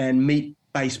meat and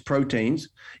meat-based proteins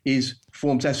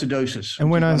forms acidosis.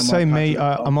 And when I say meat,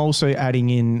 I'm also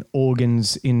adding in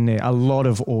organs in there. A lot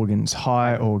of organs,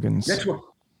 high organs. That's what.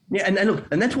 Yeah, and look,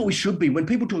 and that's what we should be. When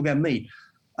people talk about meat,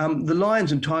 the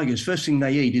lions and tigers, first thing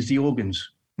they eat is the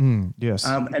organs. Yes.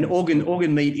 And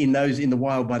organ meat in the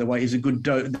wild, by the way, is a good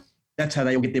dose. That's how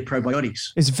they all get their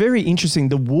probiotics. It's very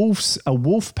interesting. A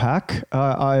wolf pack.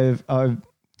 I've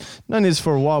known this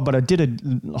for a while, but I did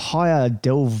a higher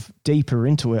delve deeper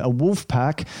into it. A wolf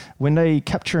pack, when they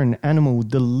capture an animal,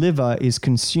 the liver is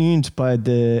consumed by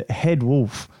the head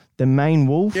wolf. The main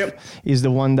wolf is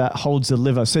the one that holds the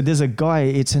liver. So there's a guy,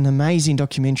 it's an amazing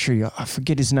documentary. I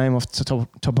forget his name off the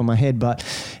top of my head, but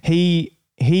he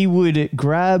would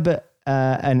grab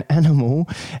an animal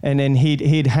and then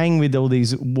he'd hang with all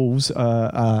these wolves,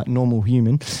 normal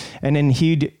human, and then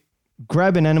he'd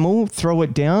grab an animal, throw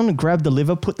it down, grab the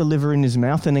liver, put the liver in his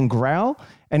mouth and then growl.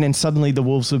 And then suddenly the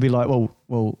wolves would be like,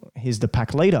 well, here's the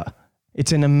pack leader.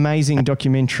 It's an amazing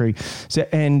documentary. So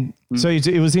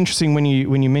it was interesting when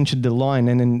you mentioned the lion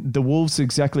and then the wolves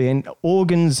exactly. And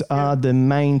organs are the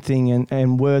main thing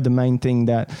and were the main thing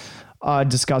that I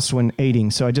discussed when eating.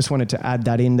 So I just wanted to add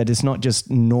that in, that it's not just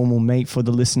normal meat for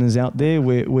the listeners out there.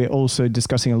 We're also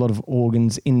discussing a lot of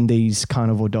organs in these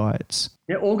carnivore diets.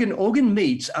 Yeah, organ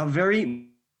meats are very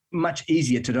much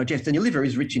easier to digest, and your liver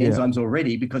is rich in enzymes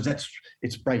already because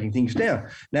it's breaking things down.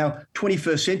 Now,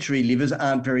 21st century livers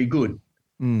aren't very good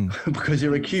because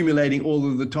they're accumulating all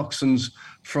of the toxins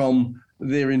from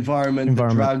their environment, the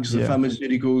drugs, the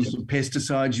pharmaceuticals, the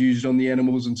pesticides used on the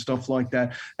animals and stuff like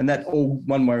that. And that all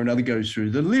one way or another goes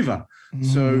through the liver.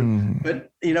 So,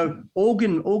 but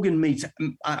organ meats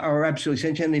are absolutely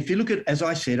essential. And if you look at, as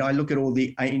I said, I look at all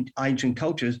the ancient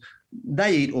cultures,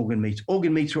 they eat organ meats.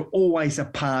 Organ meats were always a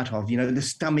part of, the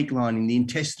stomach lining, the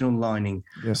intestinal lining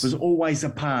was always a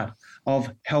part of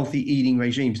healthy eating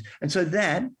regimes. And so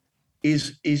that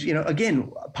is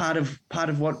again, part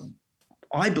of what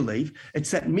I believe.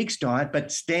 It's that mixed diet,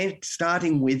 but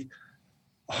starting with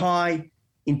high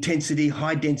intensity,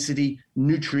 high density,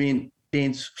 nutrient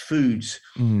dense foods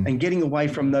and getting away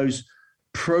from those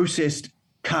processed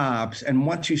carbs. And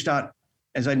once you start,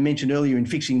 as I mentioned earlier in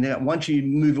fixing that, once you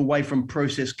move away from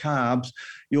processed carbs,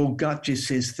 your gut just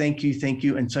says, thank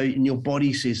you. And your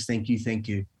body says, thank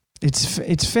you.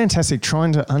 It's fantastic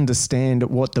trying to understand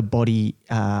what the body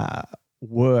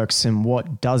works and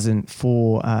what doesn't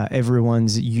for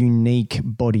everyone's unique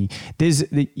body.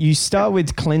 You start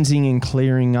with cleansing and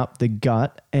clearing up the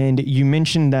gut, and you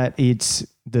mentioned that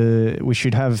we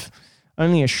should have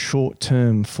only a short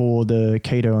term for the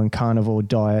keto and carnivore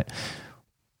diet.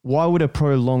 Why would a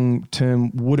prolonged term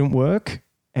wouldn't work?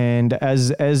 And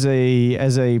as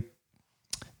a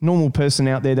normal person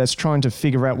out there that's trying to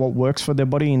figure out what works for their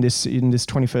body in this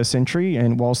 21st century,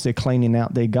 and whilst they're cleaning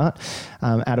out their gut,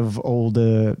 out of all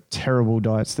the terrible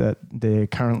diets that they're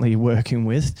currently working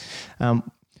with,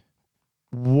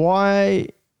 why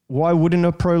wouldn't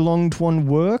a prolonged one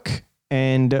work?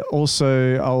 And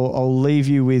also, I'll leave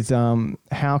you with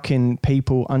how can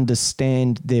people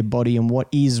understand their body and what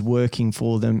is working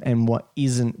for them and what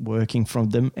isn't working for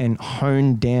them, and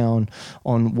hone down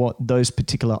on what those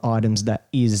particular items that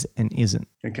is and isn't.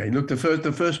 Okay, look, the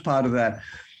first part of that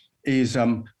is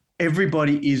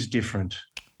everybody is different.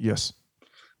 Yes.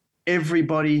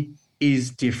 Everybody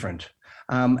is different.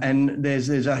 And there's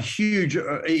a huge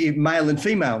male and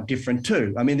female different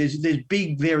too. I mean, there's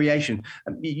big variation.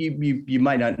 You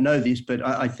may not know this, but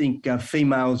I think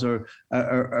females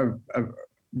are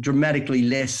dramatically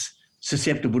less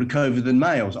susceptible to COVID than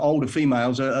males. Older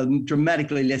females are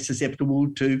dramatically less susceptible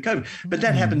to COVID. But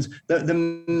that happens, the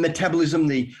metabolism,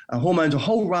 the hormones, a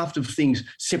whole raft of things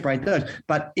separate those.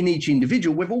 But in each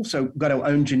individual, we've also got our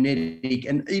own genetic,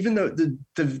 and even though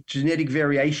the genetic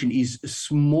variation is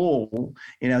small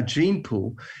in our gene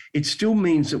pool, it still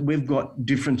means that we've got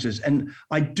differences. And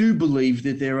I do believe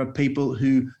that there are people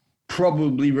who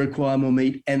probably require more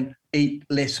meat and eat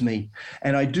less meat.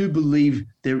 And I do believe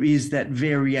there is that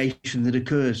variation that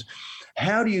occurs.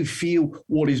 How do you feel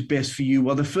what is best for you?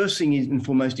 Well, the first thing and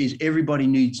foremost is everybody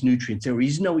needs nutrients. There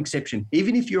is no exception.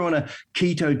 Even if you're on a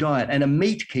keto diet and a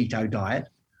meat keto diet,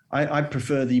 I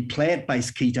prefer the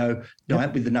plant-based keto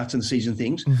diet with the nuts and the seeds and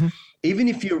things. Even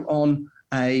if you're on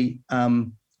a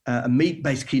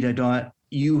meat-based keto diet,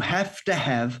 you have to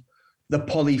have the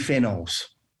polyphenols.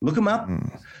 Look them up.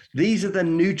 These are the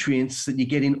nutrients that you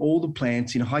get in all the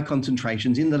plants in high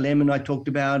concentrations, in the lemon I talked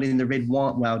about, in the red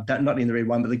wine, well, not in the red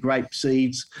wine, but the grape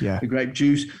seeds, the grape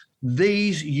juice.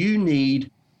 These you need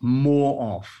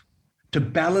more of to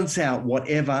balance out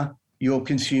whatever you're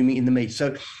consuming in the meat.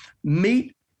 So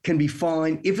meat can be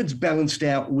fine if it's balanced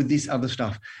out with this other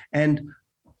stuff. And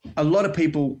a lot of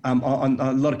people, a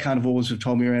lot of carnivores have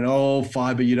told me around,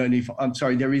 fiber, you don't need. I'm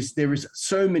sorry, there is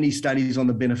so many studies on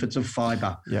the benefits of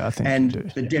fiber, I think,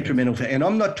 and the detrimental. And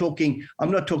I'm not talking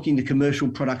the commercial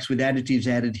products with additives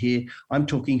added here. I'm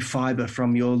talking fiber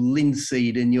from your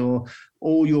linseed and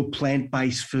all your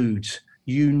plant-based foods.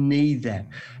 You need that.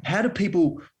 How do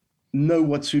people know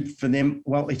what's suited for them?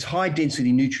 Well, it's high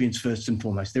density nutrients first and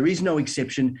foremost. There is no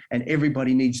exception, and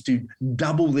everybody needs to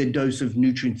double their dose of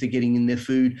nutrients they're getting in their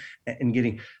food and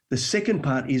getting. The second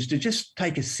part is to just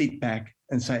take a sit back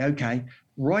and say, okay,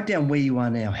 write down where you are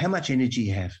now. How much energy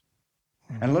you have?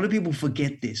 And a lot of people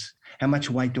forget this. How much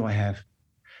weight do I have?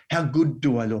 How good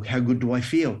do I look? How good do I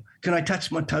feel? Can I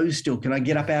touch my toes still? Can I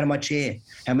get up out of my chair?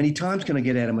 How many times can I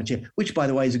get out of my chair? Which, by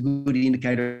the way, is a good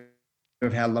indicator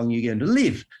of how long you're going to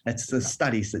live. That's the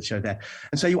studies that show that.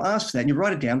 And so you ask that and you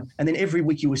write it down, and then every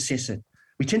week you assess it.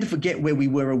 We tend to forget where we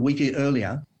were a week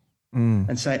earlier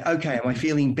and say, okay, am I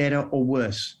feeling better or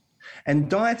worse? And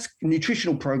diets,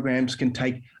 nutritional programs can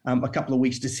take a couple of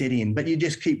weeks to set in, but you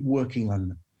just keep working on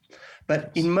them.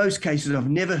 But in most cases, I've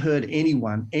never heard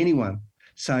anyone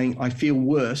saying, I feel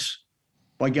worse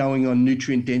by going on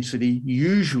nutrient density.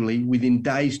 Usually within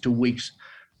days to weeks,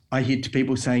 I hear to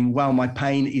people saying, wow, my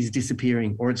pain is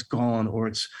disappearing, or it's gone, or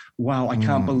it's, wow, I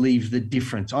can't believe the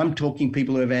difference. I'm talking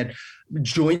people who have had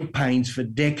joint pains for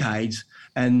decades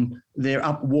and they're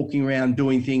up walking around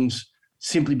doing things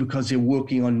simply because they're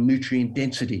working on nutrient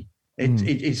density.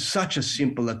 It's such a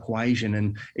simple equation,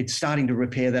 and it's starting to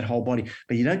repair that whole body.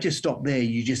 But you don't just stop there.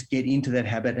 You just get into that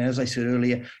habit. And as I said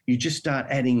earlier, you just start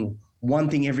adding one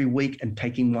thing every week and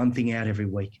taking one thing out every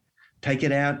week. Take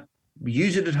it out,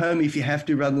 use it at home if you have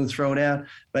to rather than throw it out,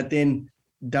 but then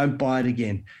don't buy it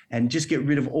again. And just get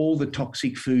rid of all the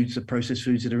toxic foods, the processed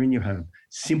foods that are in your home.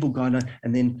 Simple guideline,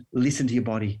 and then listen to your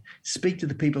body. Speak to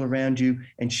the people around you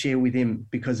and share with them,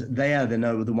 because they are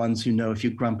the ones who know if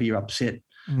you're grumpy or upset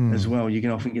as well. You can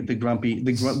often get the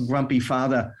grumpy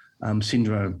father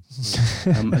syndrome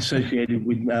associated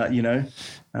with,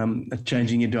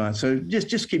 changing your diet. So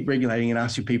just keep regulating and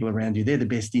ask your people around you. They're the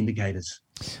best indicators.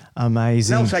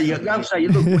 Amazing. They'll say,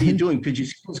 look, what are you doing? Because your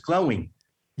skin's glowing.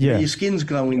 Yeah. Your skin's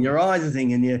glowing, your eyes are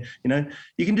thing, and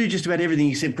you can do just about everything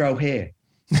except grow hair.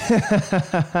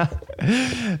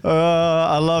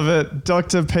 I love it.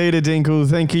 Dr. Peter Dingle,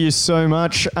 thank you so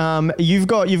much. You've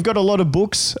got a lot of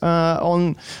books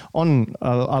on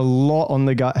a lot on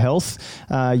the gut health.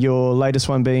 Your latest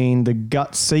one being The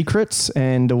Gut Secrets,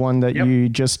 and the one that you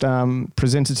just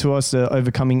presented to us, the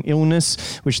Overcoming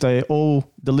Illness, which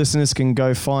the listeners can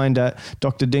go find at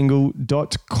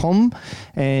drdingle.com.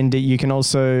 And you can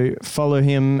also follow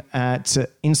him at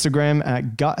Instagram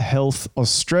at Gut Health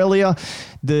Australia.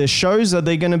 The shows, are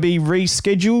they going to be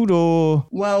rescheduled or?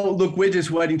 Well, look, we're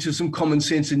just waiting till some common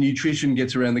sense and nutrition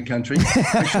gets around the country.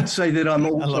 I should say that I'm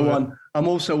also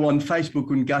on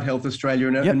Facebook and Gut Health Australia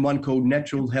and one called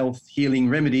Natural Health Healing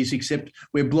Remedies, except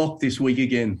we're blocked this week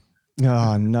again.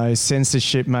 Oh no,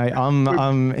 censorship, mate.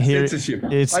 I'm here. Censorship.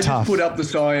 It's tough. I just put up the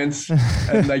science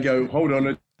and they go, hold on,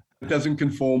 it doesn't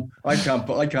conform. I can't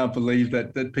believe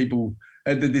that people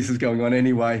that this is going on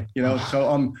anyway,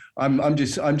 So I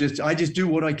just do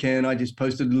what I can. I just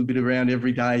post a little bit around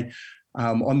every day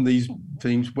on these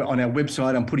things on our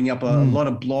website. I'm putting up a lot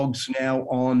of blogs now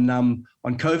on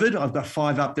COVID. I've got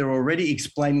 5 up there already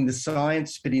explaining the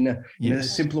science, but in a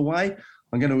simpler way.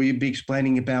 I'm going to be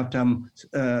explaining about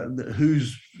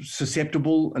who's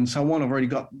susceptible and so on. I've already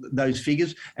got those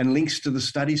figures and links to the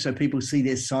study so people see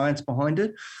there's science behind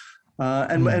it.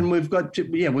 And we've got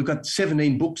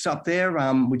 17 books up there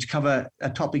which cover a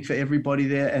topic for everybody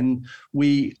there. And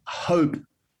we hope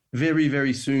very,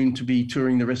 very soon to be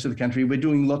touring the rest of the country. We're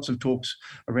doing lots of talks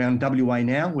around WA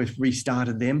now. We've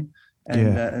restarted them.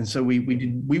 And so we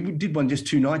did one just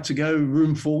 2 nights ago,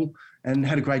 room full, and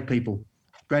had a great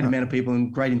amount of people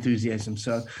and great enthusiasm.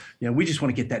 So, we just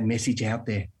want to get that message out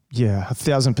there. Yeah,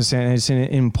 1,000%. It's an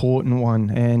important one.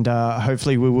 And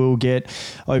hopefully we will get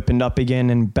opened up again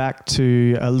and back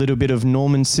to a little bit of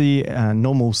normalcy.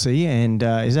 And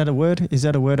is that a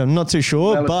word? I'm not too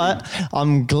sure, but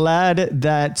I'm glad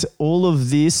that all of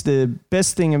this, the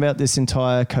best thing about this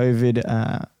entire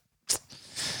COVID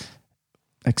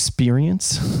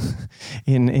experience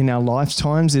in our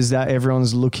lifetimes is that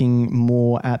everyone's looking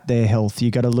more at their health.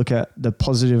 You got to look at the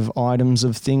positive items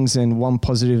of things, and one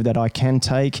positive that I can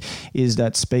take is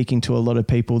that speaking to a lot of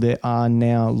people that are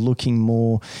now looking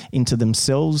more into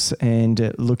themselves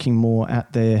and looking more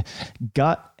at their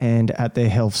gut and at their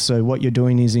health. So what you're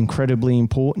doing is incredibly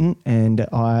important, and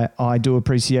I do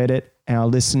appreciate it. Our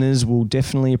listeners will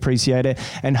definitely appreciate it.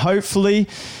 And hopefully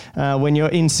when you're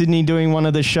in Sydney doing one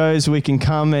of the shows, we can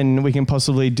come and we can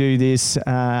possibly do this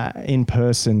in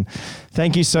person.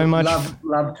 Thank you so much.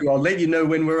 Love to. I'll let you know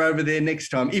when we're over there next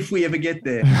time, if we ever get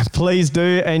there. Please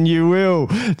do, and you will.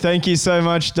 Thank you so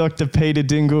much, Dr. Peter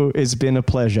Dingle. It's been a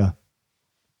pleasure.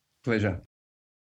 Pleasure.